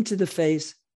 put it into the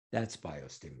face, that's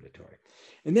biostimulatory.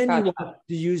 And then you want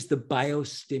to use the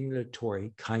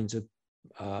biostimulatory kinds of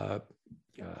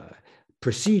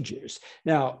procedures.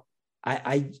 Now,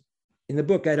 I in the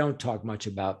book, I don't talk much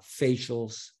about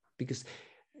facials because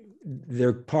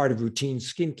they're part of routine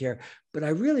skincare, but I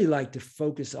really like to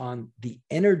focus on the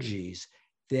energies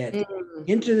that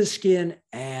into the skin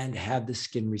and have the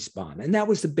skin respond. And that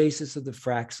was the basis of the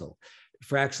Fraxel.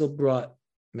 Fraxel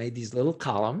made these little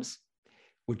columns,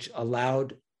 which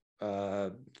allowed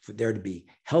for there to be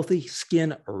healthy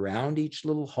skin around each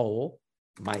little hole,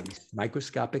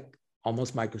 microscopic,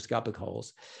 almost microscopic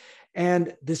holes.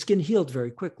 And the skin healed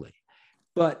very quickly.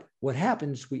 But what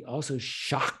happens, we also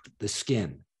shocked the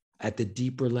skin at the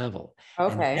deeper level.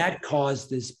 Okay. And that caused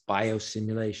this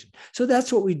biosimulation. So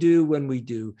that's what we do when we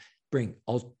bring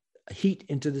heat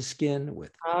into the skin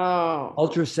with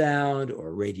ultrasound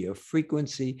or radio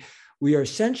frequency. We are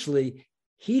essentially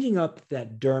heating up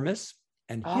that dermis.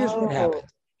 And here's what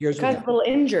happens. Here's what happens. A little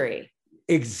injury.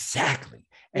 Exactly.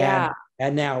 Yeah.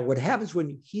 And now what happens when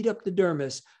you heat up the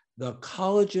dermis, the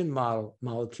collagen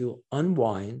molecule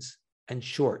unwinds and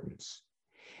shortens.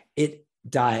 It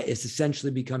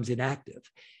essentially becomes inactive,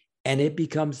 and it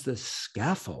becomes the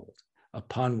scaffold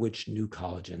upon which new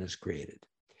collagen is created.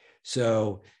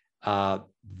 So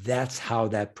that's how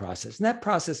that process, and that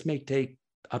process may take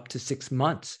up to 6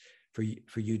 months for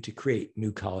you to create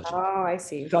new collagen. Oh, I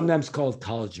see. Sometimes called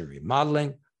collagen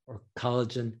remodeling or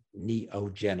collagen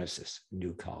neogenesis,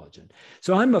 new collagen.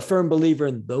 So I'm a firm believer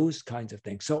in those kinds of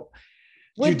things. So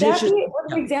would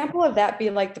an example of that be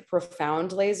like the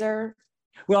profound laser?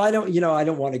 Well, I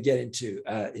don't want to get into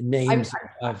names.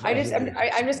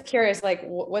 I'm just curious, like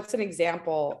what's an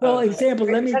example? Well, let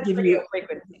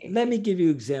me give you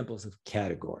examples of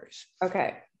categories.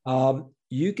 Okay.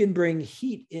 You can bring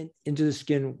heat into the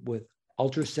skin with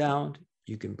ultrasound.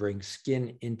 You can bring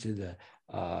skin into the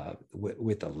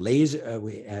with a laser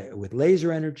with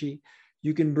laser energy.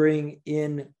 You can bring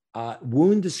in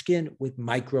wound the skin with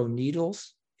micro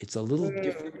needles. It's a little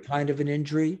different kind of an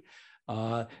injury.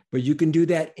 But you can do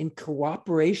that in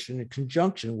cooperation, in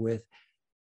conjunction with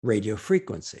radio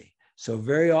frequency. So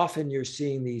very often you're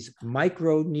seeing these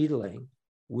micro needling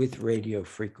with radio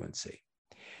frequency.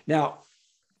 Now,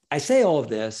 I say all of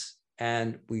this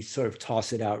and we sort of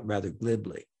toss it out rather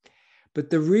glibly. But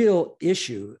the real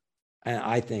issue,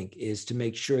 I think, is to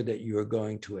make sure that you are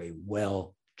going to a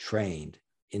well-trained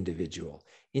individual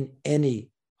in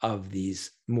any of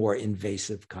these more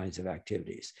invasive kinds of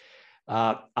activities.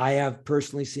 I have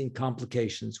personally seen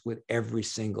complications with every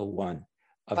single one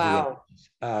of the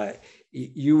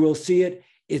you will see it.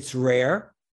 It's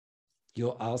rare.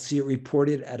 I'll see it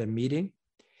reported at a meeting.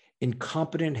 In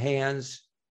competent hands,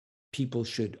 people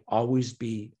should always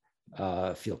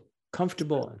feel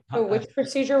comfortable. So which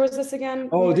procedure was this again?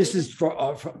 Oh, this is for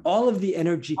all of the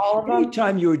energy.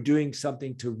 Anytime you're doing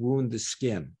something to wound the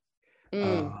skin,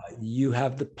 you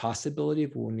have the possibility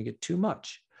of wounding it too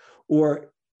much.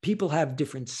 Or people have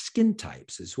different skin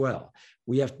types as well.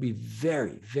 We have to be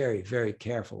very, very, very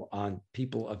careful on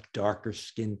people of darker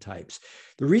skin types.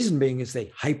 The reason being is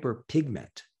they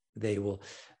hyperpigment.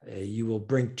 You will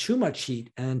bring too much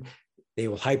heat and they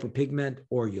will hyperpigment,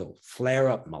 or you'll flare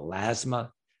up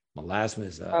melasma. Melasma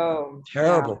is a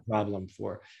terrible problem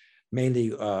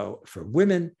mainly for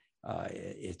women.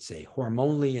 It's a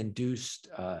hormonally induced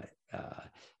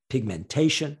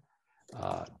pigmentation.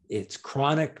 It's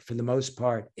chronic for the most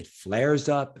part. It flares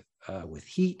up with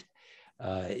heat.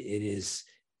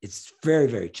 It's very,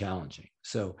 very challenging.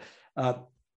 So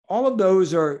all of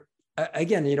those are,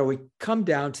 again, we come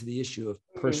down to the issue of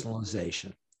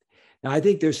personalization. Now, I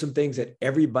think there's some things that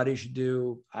everybody should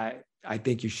do. I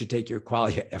think you should take your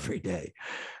Qualia every day,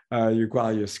 your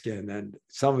Qualia Skin, and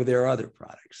some of their other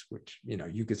products, which,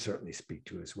 you could certainly speak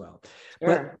to as well.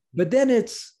 Sure. But then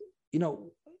it's,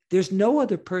 there's no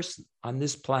other person on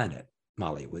this planet,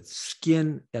 Molly, with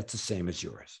skin that's the same as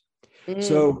yours.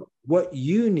 So what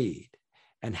you need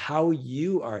and how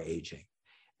you are aging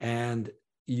and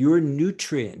your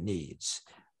nutrient needs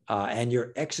and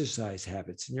your exercise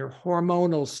habits and your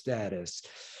hormonal status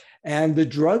and the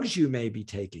drugs you may be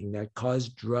taking that cause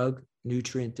drug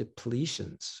nutrient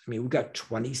depletions. I mean, we've got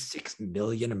 26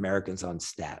 million Americans on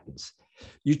statins.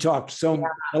 You talked so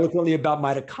eloquently about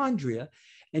mitochondria,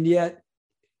 and yet,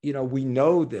 we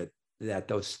know that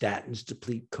those statins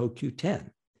deplete CoQ10.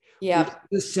 Yeah. Which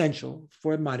is essential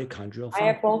for mitochondrial function.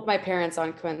 I have both my parents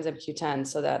on coenzyme Q10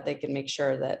 so that they can make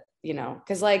sure that,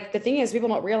 because like the thing is, people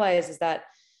don't realize is that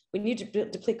when you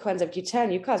deplete coenzyme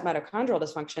Q10, you cause mitochondrial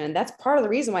dysfunction. And that's part of the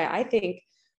reason why I think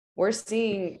we're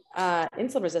seeing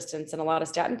insulin resistance in a lot of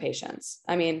statin patients.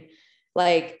 I mean,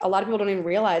 like a lot of people don't even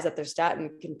realize that their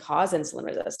statin can cause insulin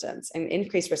resistance and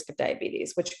increase risk of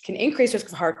diabetes, which can increase risk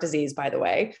of heart disease, by the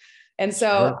way. And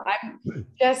so I'm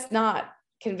just not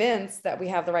convinced that we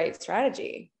have the right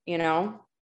strategy,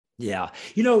 Yeah.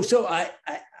 So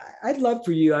I'd love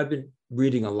for you, I've been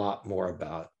reading a lot more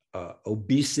about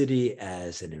obesity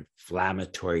as an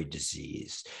inflammatory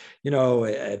disease.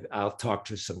 I'll talk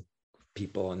to some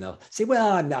people and they'll say,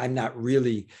 well, I'm not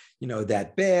really,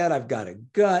 that bad. I've got a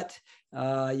gut.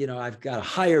 I've got a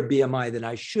higher BMI than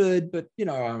I should, but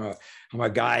I'm a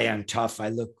guy, I'm tough, I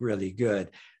look really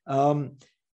good.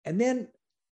 And then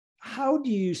how do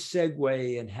you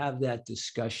segue and have that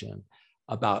discussion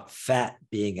about fat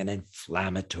being an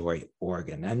inflammatory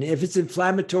organ? And if it's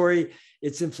inflammatory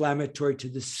to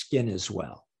the skin as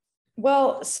well.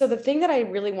 Well, so the thing that I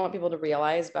really want people to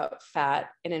realize about fat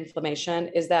and inflammation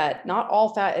is that not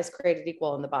all fat is created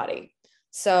equal in the body.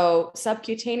 So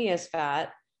subcutaneous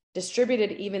fat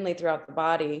distributed evenly throughout the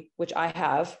body, which I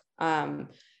have,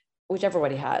 which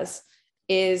everybody has,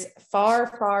 is far,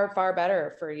 far, far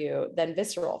better for you than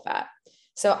visceral fat.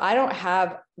 So I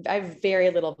have very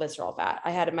little visceral fat.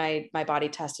 I had my body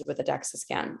tested with a DEXA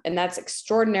scan, and that's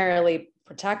extraordinarily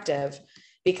protective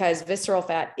because visceral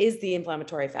fat is the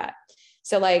inflammatory fat.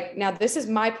 So like, now this is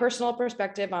my personal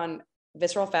perspective on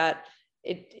visceral fat.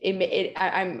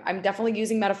 I'm definitely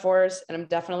using metaphors and I'm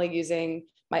definitely using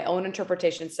my own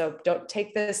interpretation. So don't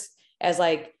take this as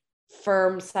like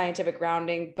firm scientific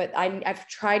grounding, but I've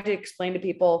tried to explain to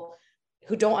people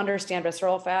who don't understand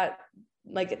visceral fat,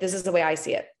 like this is the way I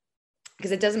see it,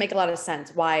 because it doesn't make a lot of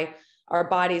sense why our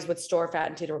bodies would store fat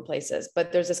in two different places.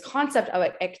 But there's this concept of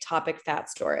like ectopic fat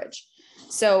storage.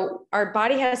 So our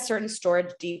body has certain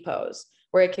storage depots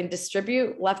where it can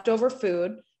distribute leftover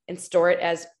food and store it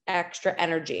as extra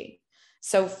energy.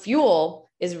 So fuel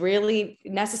is really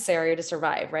necessary to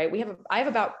survive, right? I have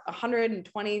about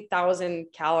 120,000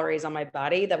 calories on my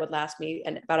body that would last me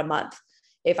about a month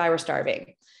if I were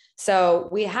starving. So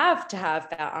we have to have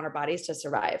fat on our bodies to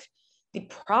survive. The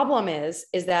problem is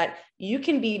that you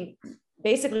can be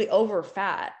basically over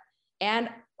fat and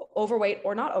overweight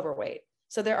or not overweight.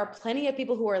 So there are plenty of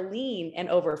people who are lean and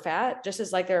over fat, just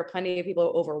as like there are plenty of people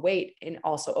overweight and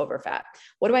also over fat.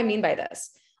 What do I mean by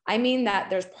this? I mean that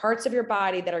there's parts of your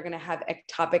body that are going to have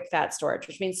ectopic fat storage,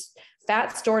 which means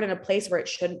fat stored in a place where it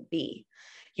shouldn't be.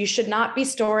 You should not be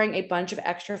storing a bunch of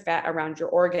extra fat around your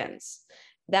organs.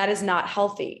 That is not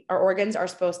healthy. Our organs are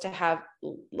supposed to have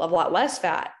a lot less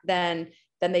fat than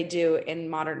they do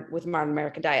with modern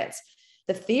American diets.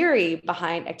 The theory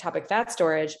behind ectopic fat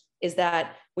storage is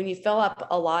that when you fill up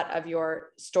a lot of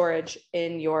your storage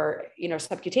in your,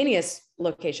 subcutaneous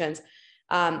locations,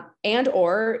 I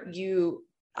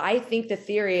think the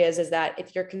theory is that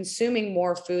if you're consuming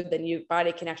more food than your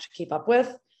body can actually keep up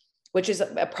with, which is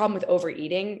a problem with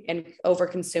overeating and over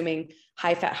consuming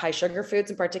high fat, high sugar foods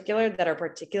in particular that are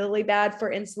particularly bad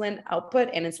for insulin output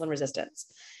and insulin resistance.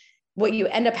 What you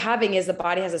end up having is the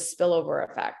body has a spillover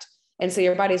effect. And so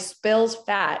your body spills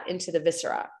fat into the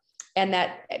viscera. And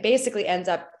that basically ends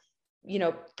up,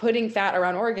 putting fat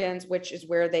around organs, which is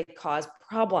where they cause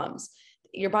problems.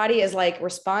 Your body is like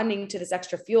responding to this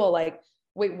extra fuel, like,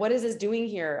 wait, what is this doing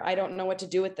here? I don't know what to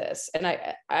do with this. And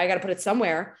I got to put it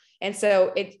somewhere. And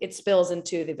so it spills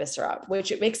into the viscera,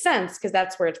 which it makes sense because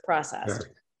that's where it's processed.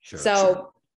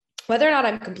 Sure. Whether or not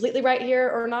I'm completely right here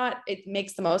or not, it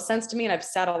makes the most sense to me. And I've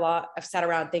sat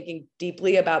around thinking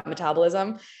deeply about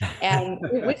metabolism, and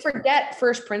we forget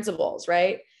first principles,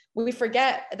 right? We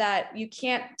forget that you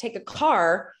can't take a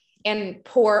car and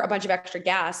pour a bunch of extra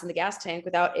gas in the gas tank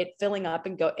without it filling up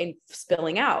and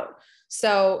spilling out.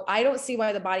 So I don't see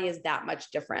why the body is that much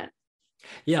different.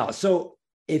 Yeah. So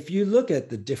if you look at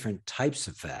the different types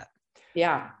of fat,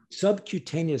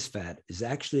 subcutaneous fat is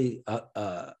actually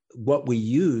what we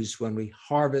use when we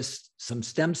harvest some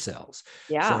stem cells.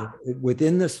 So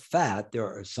within this fat, there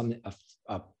are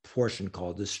a portion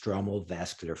called the stromal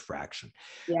vascular fraction.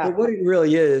 But what it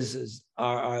really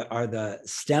are the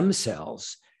stem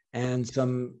cells and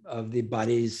some of the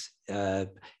body's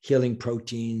healing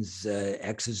proteins,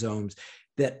 exosomes,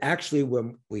 that actually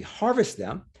when we harvest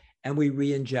them and we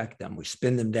re-inject them, we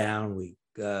spin them down, we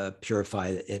purify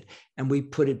it, and we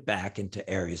put it back into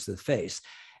areas of the face.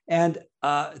 And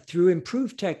through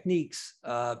improved techniques,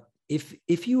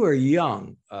 if you are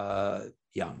young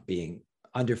being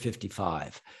under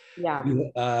 55,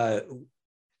 Yeah.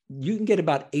 You can get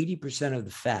about 80% of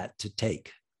the fat to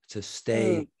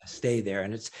stay there.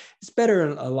 And it's better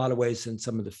in a lot of ways than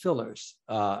some of the fillers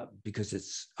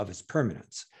because of its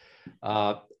permanence.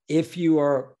 If you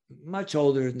are much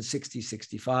older than 60,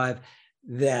 65,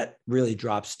 that really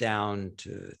drops down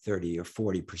to 30 or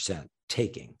 40%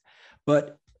 taking.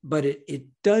 But it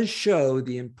does show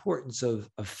the importance of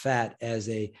fat as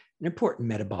an important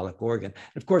metabolic organ.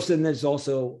 And of course, then there's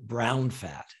also brown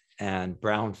fat. And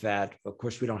brown fat, of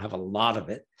course, we don't have a lot of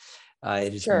it.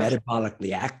 It is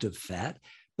metabolically active fat,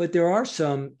 but there are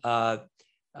some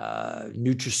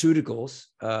nutraceuticals,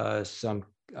 some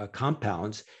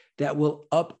compounds that will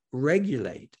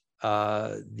upregulate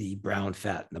the brown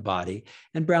fat in the body.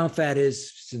 And brown fat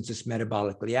is, since it's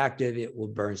metabolically active, it will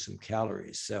burn some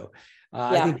calories. So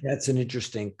I think that's an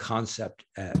interesting concept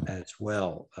as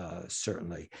well,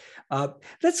 certainly.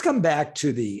 Let's come back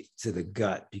to the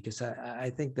gut, because I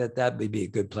think that would be a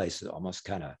good place to almost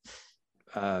kind of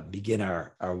begin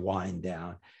our wind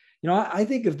down. I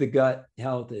think of the gut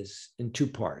health as in two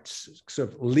parts, sort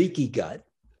of leaky gut,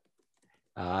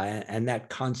 and that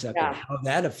concept of how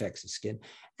that affects the skin,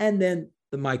 and then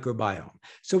the microbiome.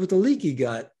 So with the leaky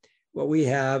gut, what we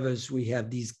have is we have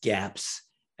these gaps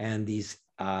and these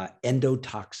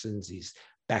endotoxins, these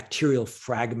bacterial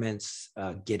fragments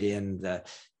get in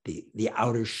the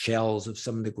outer shells of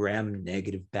some of the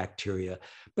gram-negative bacteria,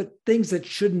 but things that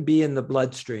shouldn't be in the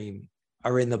bloodstream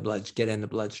are in the get in the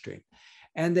bloodstream.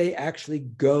 And they actually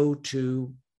go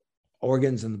to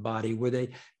organs in the body where they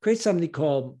create something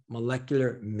called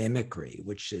molecular mimicry,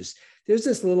 which is, there's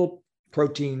this little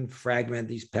protein fragment,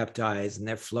 these peptides, and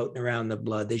they're floating around the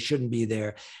blood. They shouldn't be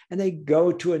there. And they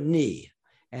go to a knee,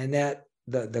 and that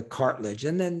the cartilage,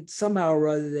 and then somehow or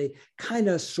other they kind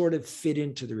of sort of fit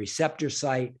into the receptor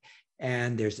site,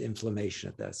 and there's inflammation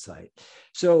at that site.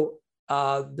 So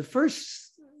the first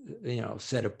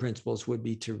set of principles would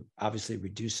be to obviously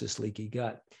reduce this leaky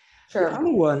gut. Sure. The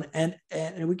other one, and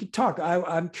we could talk,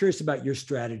 I'm curious about your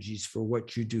strategies for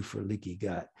what you do for leaky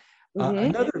gut.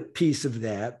 Another piece of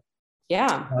that,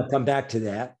 I'll come back to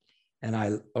that, and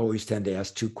I always tend to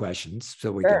ask two questions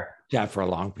so we can chat for a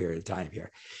long period of time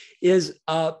here, is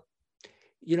the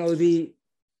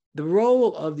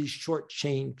role of these short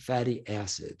chain fatty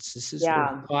acids. This is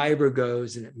where fiber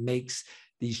goes, and it makes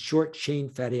these short chain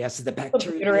fatty acids, the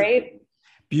bacteria.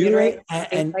 Butyrate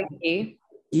and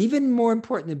even more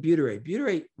important than butyrate.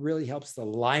 Butyrate really helps the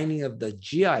lining of the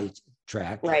GI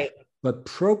tract. Right. But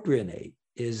propionate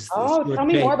is. Oh, tell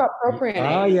me more about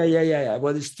propionate. Oh, yeah.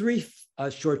 Well, there's three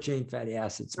short chain fatty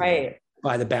acids made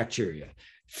by the bacteria,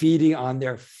 feeding on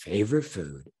their favorite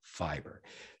food, fiber.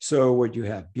 So what you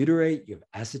have butyrate, you have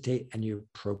acetate, and you have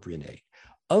propionate.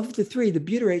 Of the three, the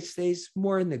butyrate stays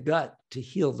more in the gut to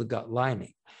heal the gut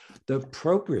lining. The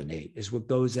propionate is what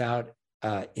goes out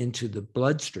into the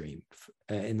bloodstream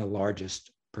in the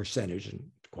largest percentage and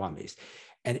quantities.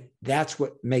 And that's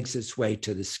what makes its way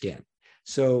to the skin.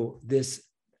 So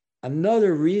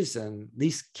another reason, at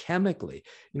least chemically,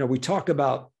 we talk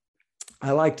about,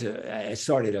 I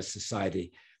started a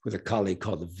society with a colleague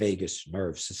called the Vagus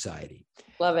Nerve Society.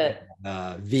 Love it.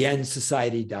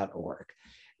 VNSociety.org.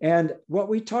 And what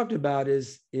we talked about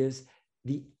is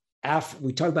we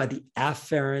talk about the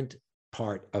afferent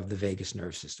part of the vagus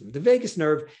nerve system. The vagus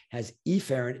nerve has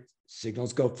efferent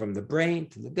signals go from the brain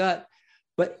to the gut,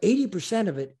 but 80%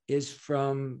 of it is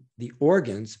from the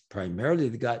organs, primarily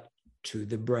the gut, to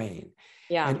the brain.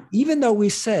 Yeah. And even though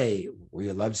we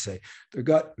love to say the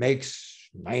gut makes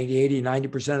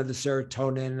 90% of the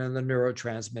serotonin and the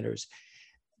neurotransmitters,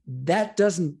 that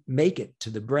doesn't make it to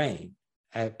the brain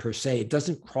per se. It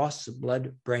doesn't cross the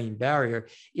blood-brain barrier.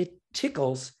 It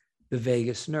tickles the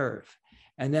vagus nerve.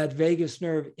 And that vagus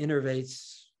nerve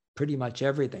innervates pretty much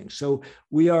everything. So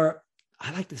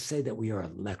I like to say that we are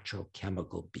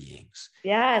electrochemical beings.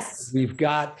 Yes. We've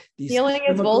got these healing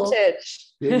is voltage.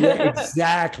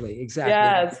 Exactly.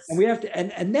 Yes. And we have to,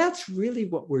 and that's really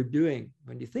what we're doing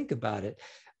when you think about it.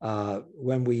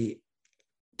 When we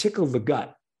tickle the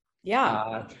gut.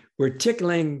 Yeah. We're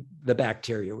tickling the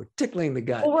bacteria. We're tickling the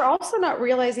gut. Well, we're also not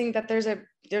realizing that there's a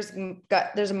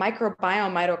microbiome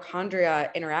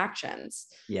mitochondria interactions.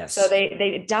 Yes. So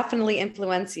they definitely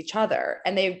influence each other,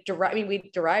 and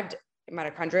we derived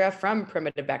mitochondria from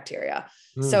primitive bacteria.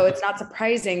 So it's not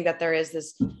surprising that there is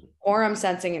this quorum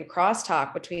sensing and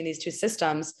crosstalk between these two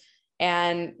systems.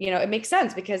 And, it makes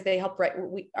sense because they help,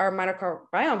 our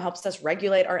microbiome helps us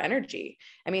regulate our energy.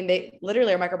 I mean,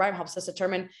 our microbiome helps us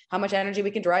determine how much energy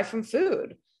we can derive from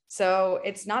food. So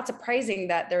it's not surprising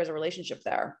that there is a relationship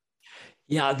there.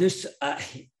 Yeah,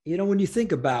 when you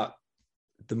think about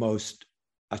the most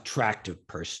attractive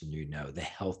person, the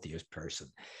healthiest person,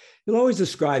 you'll always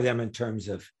describe them in terms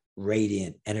of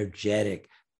radiant, energetic,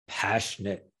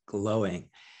 passionate, glowing.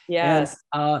 Yes.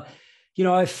 And,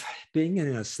 I've been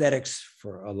in aesthetics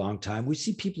for a long time. We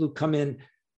see people who come in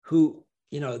who,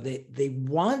 they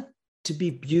want to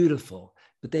be beautiful,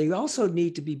 but they also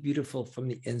need to be beautiful from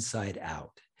the inside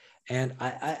out. And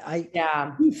I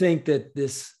do think that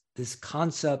this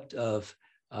concept of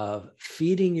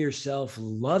feeding yourself,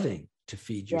 loving to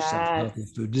feed yourself healthy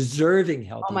food, deserving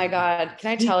healthy food. Oh my God.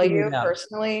 Can I tell you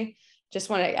personally, just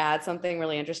want to add something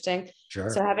really interesting. Sure.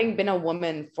 So having been a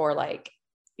woman for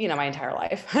my entire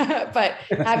life, but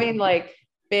having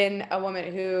been a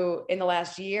woman who in the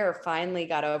last year finally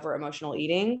got over emotional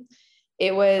eating,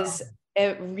 it was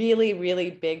a really, really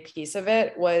big piece of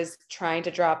it was trying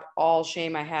to drop all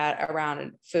shame I had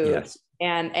around food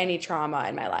and any trauma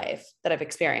in my life that I've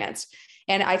experienced.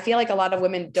 And I feel like a lot of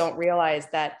women don't realize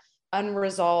that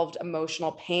unresolved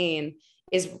emotional pain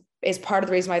is part of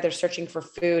the reason why they're searching for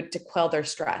food to quell their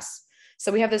stress.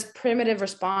 So we have this primitive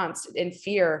response in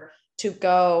fear to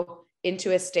go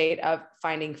into a state of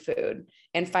finding food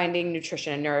and finding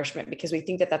nutrition and nourishment because we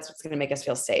think that that's what's going to make us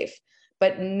feel safe.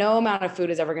 But no amount of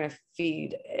food is ever going to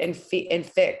feed and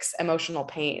fix emotional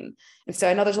pain. And so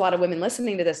I know there's a lot of women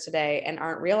listening to this today and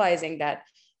aren't realizing that,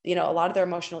 a lot of their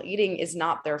emotional eating is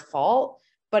not their fault,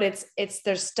 but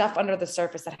there's stuff under the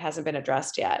surface that hasn't been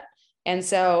addressed yet. And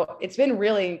so it's been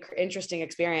really interesting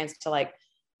experience to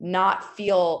not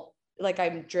feel like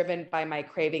I'm driven by my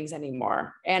cravings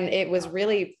anymore. And it was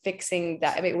really fixing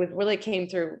that. I mean, it really came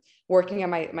through working on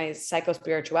my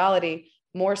psycho-spirituality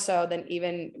more so than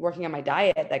even working on my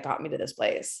diet that got me to this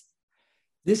place.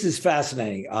 This is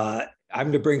fascinating. I'm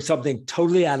going to bring something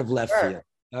totally out of left field.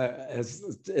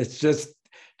 It's just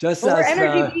we're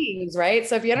energy beings, right?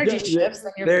 So if your energy shifts,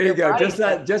 then there you go.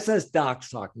 Just as Doc's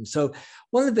talking. So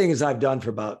one of the things I've done for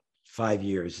about 5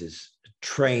 years is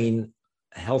train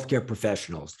healthcare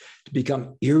professionals to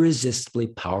become irresistibly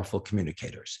powerful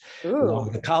communicators. Along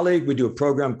with a colleague, we do a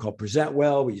program called Present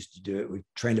Well. We used to do it. We've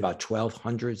trained about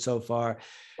 1,200 so far.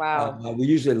 Wow. We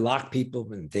usually lock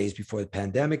people in the days before the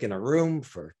pandemic in a room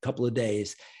for a couple of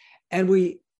days. And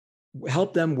we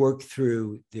help them work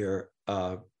through their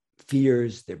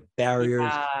fears, their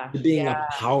barriers, to being a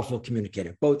powerful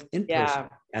communicator, both in person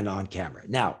and on camera.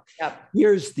 Now,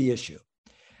 here's the issue.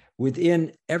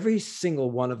 Within every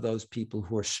single one of those people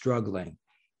who are struggling,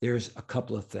 there's a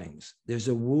couple of things. There's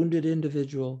a wounded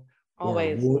individual or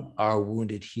a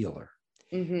wounded healer,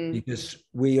 because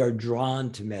we are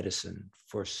drawn to medicine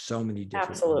for so many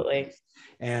different reasons.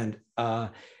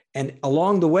 And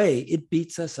along the way, it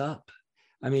beats us up.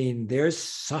 I mean, there's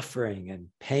suffering and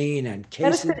pain and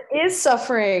cases. Medicine is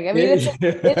suffering. I mean,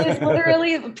 it is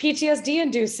literally PTSD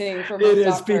inducing for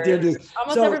most doctors. PTSD.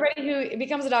 Almost everybody who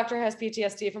becomes a doctor has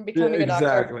PTSD from becoming a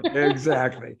doctor.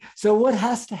 Exactly. So what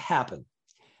has to happen?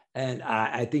 And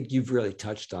I think you've really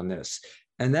touched on this.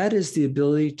 And that is the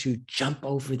ability to jump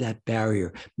over that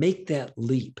barrier, make that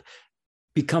leap,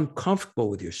 become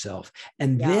comfortable with yourself.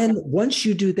 And then once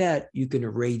you do that, you can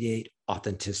irradiate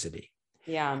authenticity.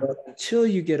 Yeah. But until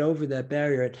you get over that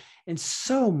barrier, and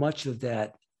so much of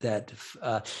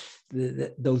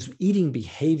those eating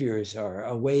behaviors are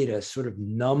a way to sort of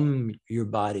numb your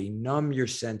body, numb your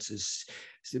senses,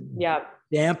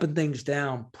 dampen things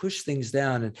down, push things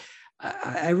down. And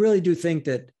I really do think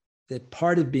that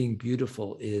part of being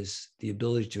beautiful is the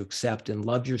ability to accept and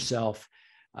love yourself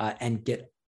and get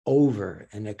over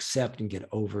and accept and get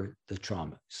over the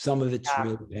trauma. Some of it's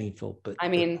really painful, but I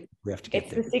mean, we have to get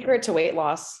it's there. The secret to weight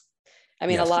loss. I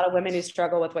mean, a lot of women who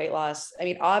struggle with weight loss, I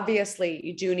mean, obviously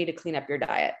you do need to clean up your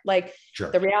diet.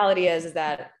 The reality is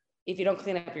that if you don't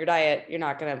clean up your diet, you're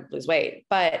not going to lose weight.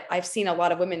 But I've seen a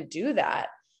lot of women do that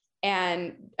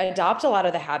and adopt a lot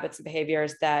of the habits and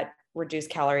behaviors that reduce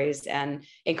calories and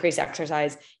increase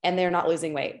exercise, and they're not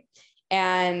losing weight.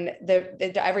 And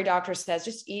every doctor says,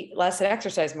 just eat less and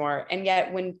exercise more. And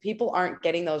yet when people aren't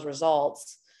getting those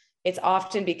results, it's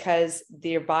often because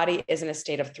your body is in a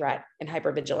state of threat and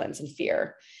hypervigilance and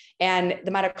fear. And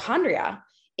the mitochondria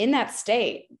in that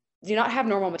state do not have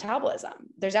normal metabolism.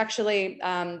 There's actually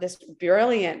this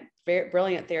brilliant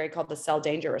theory called the cell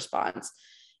danger response.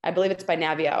 I believe it's by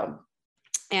Navio.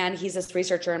 And he's this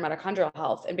researcher in mitochondrial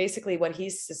health. And basically what he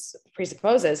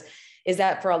presupposes is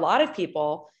that for a lot of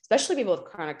people, especially people with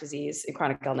chronic disease and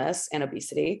chronic illness and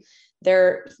obesity,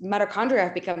 their mitochondria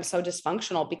have become so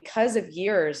dysfunctional because of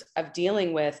years of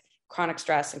dealing with chronic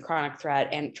stress and chronic threat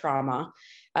and trauma,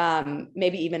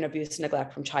 maybe even abuse and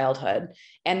neglect from childhood.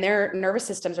 And their nervous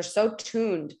systems are so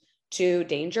tuned to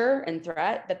danger and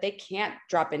threat that they can't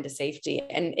drop into safety.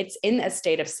 And it's in a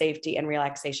state of safety and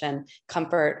relaxation,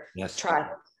 comfort,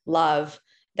 trust, love,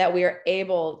 that we are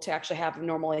able to actually have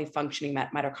normally functioning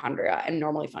mitochondria and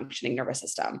normally functioning nervous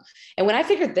system. And when I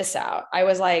figured this out, I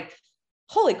was like,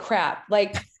 holy crap,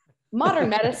 like modern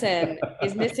medicine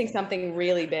is missing something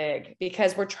really big,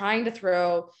 because we're trying to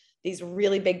throw these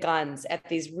really big guns at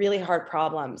these really hard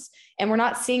problems. And we're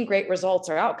not seeing great results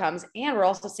or outcomes. And we're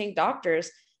also seeing doctors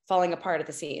falling apart at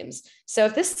the seams. So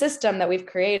if this system that we've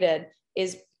created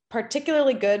is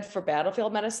particularly good for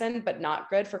battlefield medicine, but not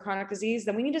good for chronic disease,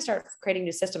 then we need to start creating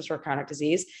new systems for chronic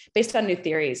disease based on new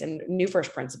theories and new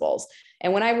first principles.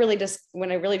 And when I really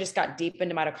just got deep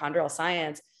into mitochondrial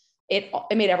science, it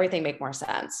made everything make more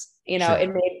sense. You know,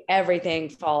 It made everything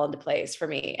fall into place for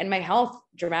me, and my health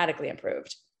dramatically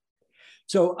improved.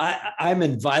 So I'm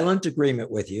in violent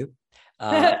agreement with you.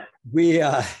 We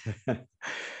love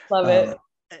it.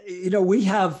 You know, we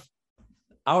have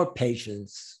our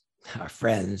patients, our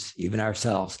friends, even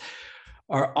ourselves,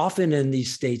 are often in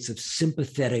these states of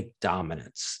sympathetic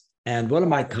dominance. And one of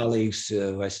my colleagues,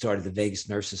 who I started the Vagus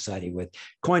Nerve Society with,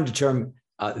 coined the term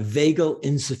vagal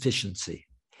insufficiency.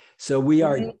 So we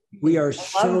are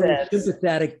so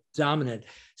sympathetic dominant,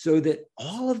 so that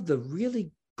all of the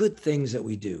really good things that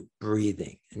we do,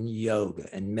 breathing and yoga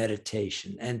and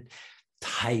meditation and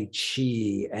Tai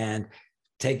Chi and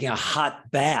taking a hot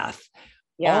bath,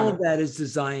 all of that is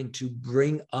designed to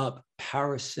bring up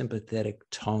parasympathetic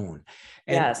tone.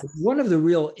 And one of the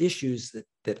real issues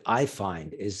that I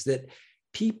find is that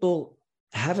people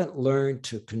haven't learned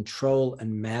to control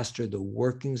and master the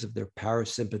workings of their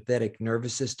parasympathetic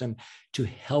nervous system to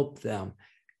help them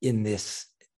in this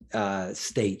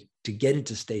state, to get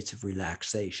into states of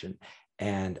relaxation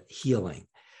and healing.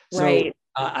 So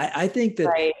I think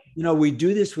that, you know, we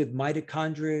do this with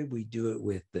mitochondria, we do it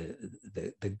with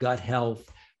the gut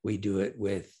health, we do it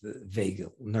with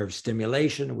vagal nerve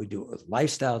stimulation, we do it with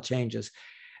lifestyle changes.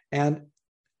 And,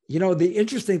 you know, the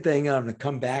interesting thing, and I'm going to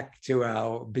come back to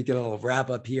our beginning of wrap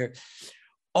up here,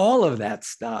 all of that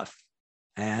stuff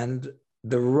and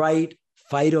the right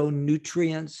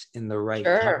phytonutrients in the right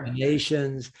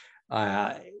combinations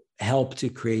help to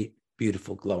create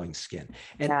beautiful glowing skin.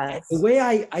 And the way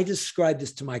I describe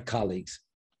this to my colleagues,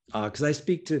 because I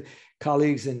speak to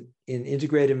colleagues in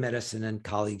integrative medicine and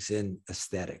colleagues in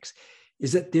aesthetics,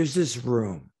 is that there's this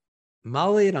room.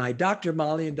 Molly and I, Dr.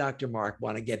 Molly and Dr. Mark,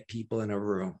 want to get people in a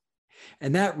room.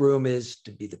 And that room is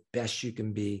to be the best you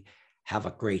can be, have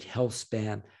a great health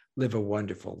span, live a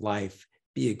wonderful life,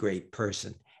 be a great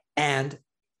person. And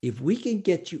if we can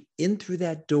get you in through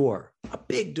that door, a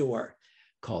big door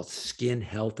called skin,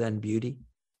 health, and beauty,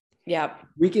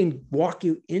 we can walk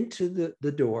you into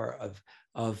the door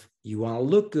of you want to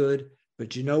look good,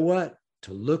 but you know what?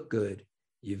 To look good,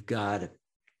 you've got to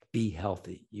be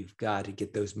healthy. You've got to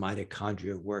get those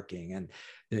mitochondria working and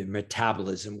the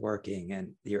metabolism working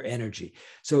and your energy.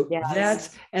 So that's,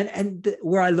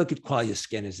 where I look at Qualia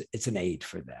Skin is it's an aid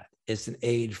for that. It's an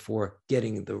aid for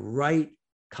getting the right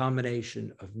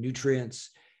combination of nutrients,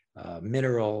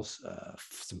 minerals,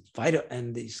 some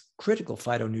and these critical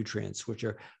phytonutrients, which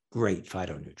are great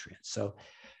phytonutrients. So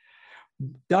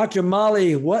Dr.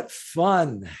 Molly, what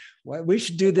fun. We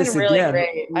should do this really again.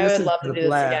 Great. I would love to do this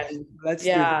again. Let's do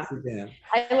this again.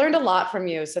 I learned a lot from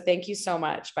you. So thank you so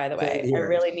much, by the way. It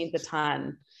really means a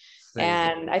ton.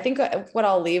 And I think what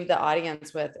I'll leave the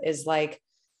audience with is, like,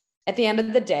 at the end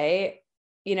of the day,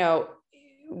 you know,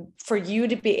 for you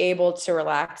to be able to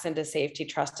relax into safety,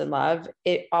 trust, and love,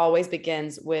 it always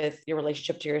begins with your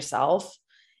relationship to yourself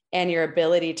and your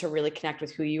ability to really connect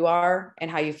with who you are and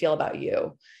how you feel about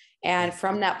you. And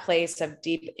from that place of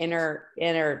deep inner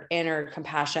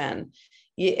compassion,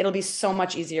 it'll be so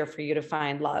much easier for you to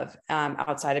find love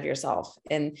outside of yourself.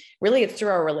 And really, it's through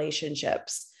our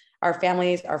relationships, our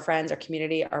families, our friends, our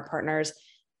community, our partners.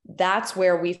 That's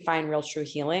where we find real true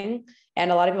healing. And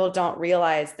a lot of people don't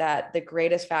realize that the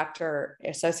greatest factor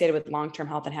associated with long-term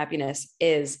health and happiness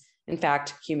is, in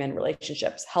fact, human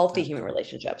relationships, healthy human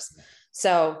relationships.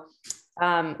 So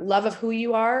love of who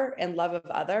you are and love of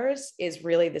others is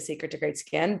really the secret to great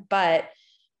skin, but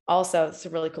also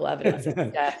some really cool evidence.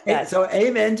 So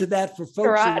amen to that for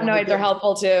folks. Carotenoids are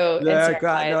helpful too. Yeah,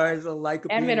 carotenoids, a lycopene,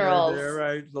 and minerals. there,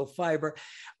 right? A little fiber.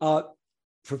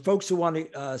 For folks who want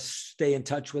to stay in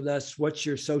touch with us, what's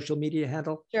your social media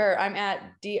handle? Sure. I'm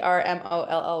at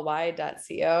drmolly.co,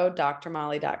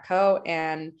 drmolly.co,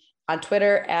 and on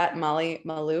Twitter at Molly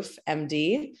Maloof,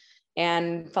 MD.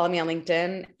 And follow me on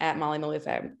LinkedIn at Molly Maloof,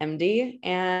 MD.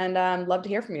 And love to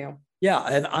hear from you. Yeah,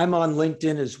 and I'm on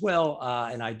LinkedIn as well.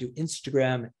 And I do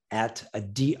Instagram at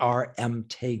DRM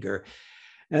Tager.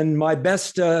 And my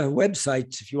best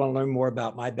website, if you want to learn more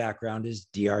about my background, is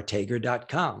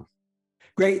drtager.com.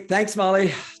 Great. Thanks,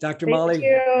 Molly. Dr. Molly. Thank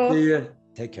you. See you.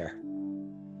 Take care.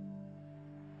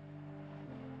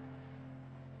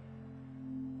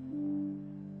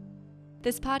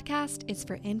 This podcast is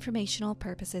for informational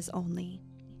purposes only.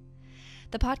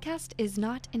 The podcast is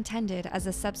not intended as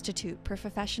a substitute for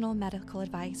professional medical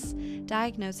advice,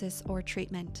 diagnosis, or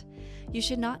treatment. You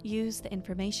should not use the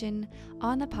information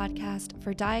on the podcast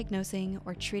for diagnosing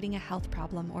or treating a health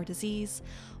problem or disease,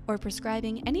 or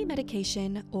prescribing any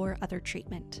medication or other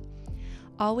treatment.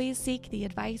 Always seek the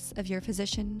advice of your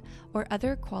physician or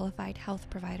other qualified health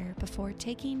provider before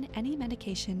taking any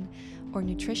medication or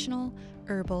nutritional,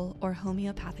 herbal, or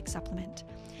homeopathic supplement,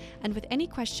 and with any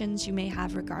questions you may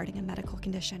have regarding a medical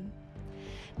condition.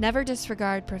 Never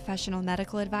disregard professional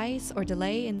medical advice or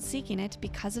delay in seeking it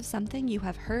because of something you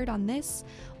have heard on this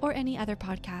or any other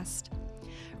podcast.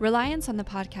 Reliance on the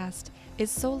podcast is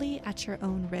solely at your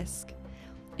own risk.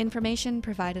 Information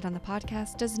provided on the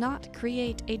podcast does not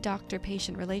create a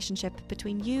doctor-patient relationship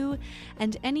between you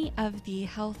and any of the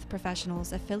health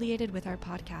professionals affiliated with our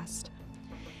podcast.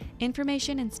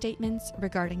 Information and statements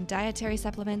regarding dietary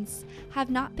supplements have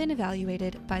not been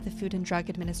evaluated by the Food and Drug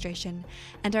Administration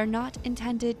and are not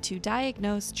intended to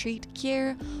diagnose, treat,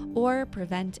 cure, or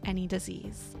prevent any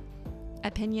disease.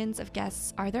 Opinions of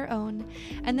guests are their own,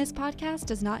 and this podcast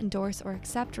does not endorse or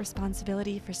accept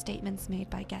responsibility for statements made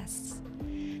by guests.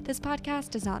 This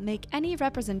podcast does not make any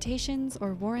representations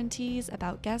or warranties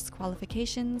about guests'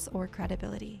 qualifications or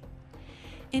credibility.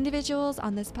 Individuals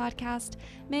on this podcast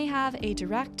may have a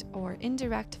direct or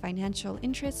indirect financial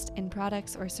interest in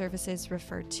products or services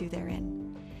referred to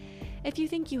therein. If you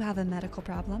think you have a medical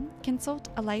problem, consult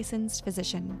a licensed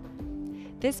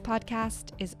physician. This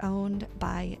podcast is owned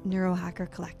by Neurohacker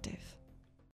Collective.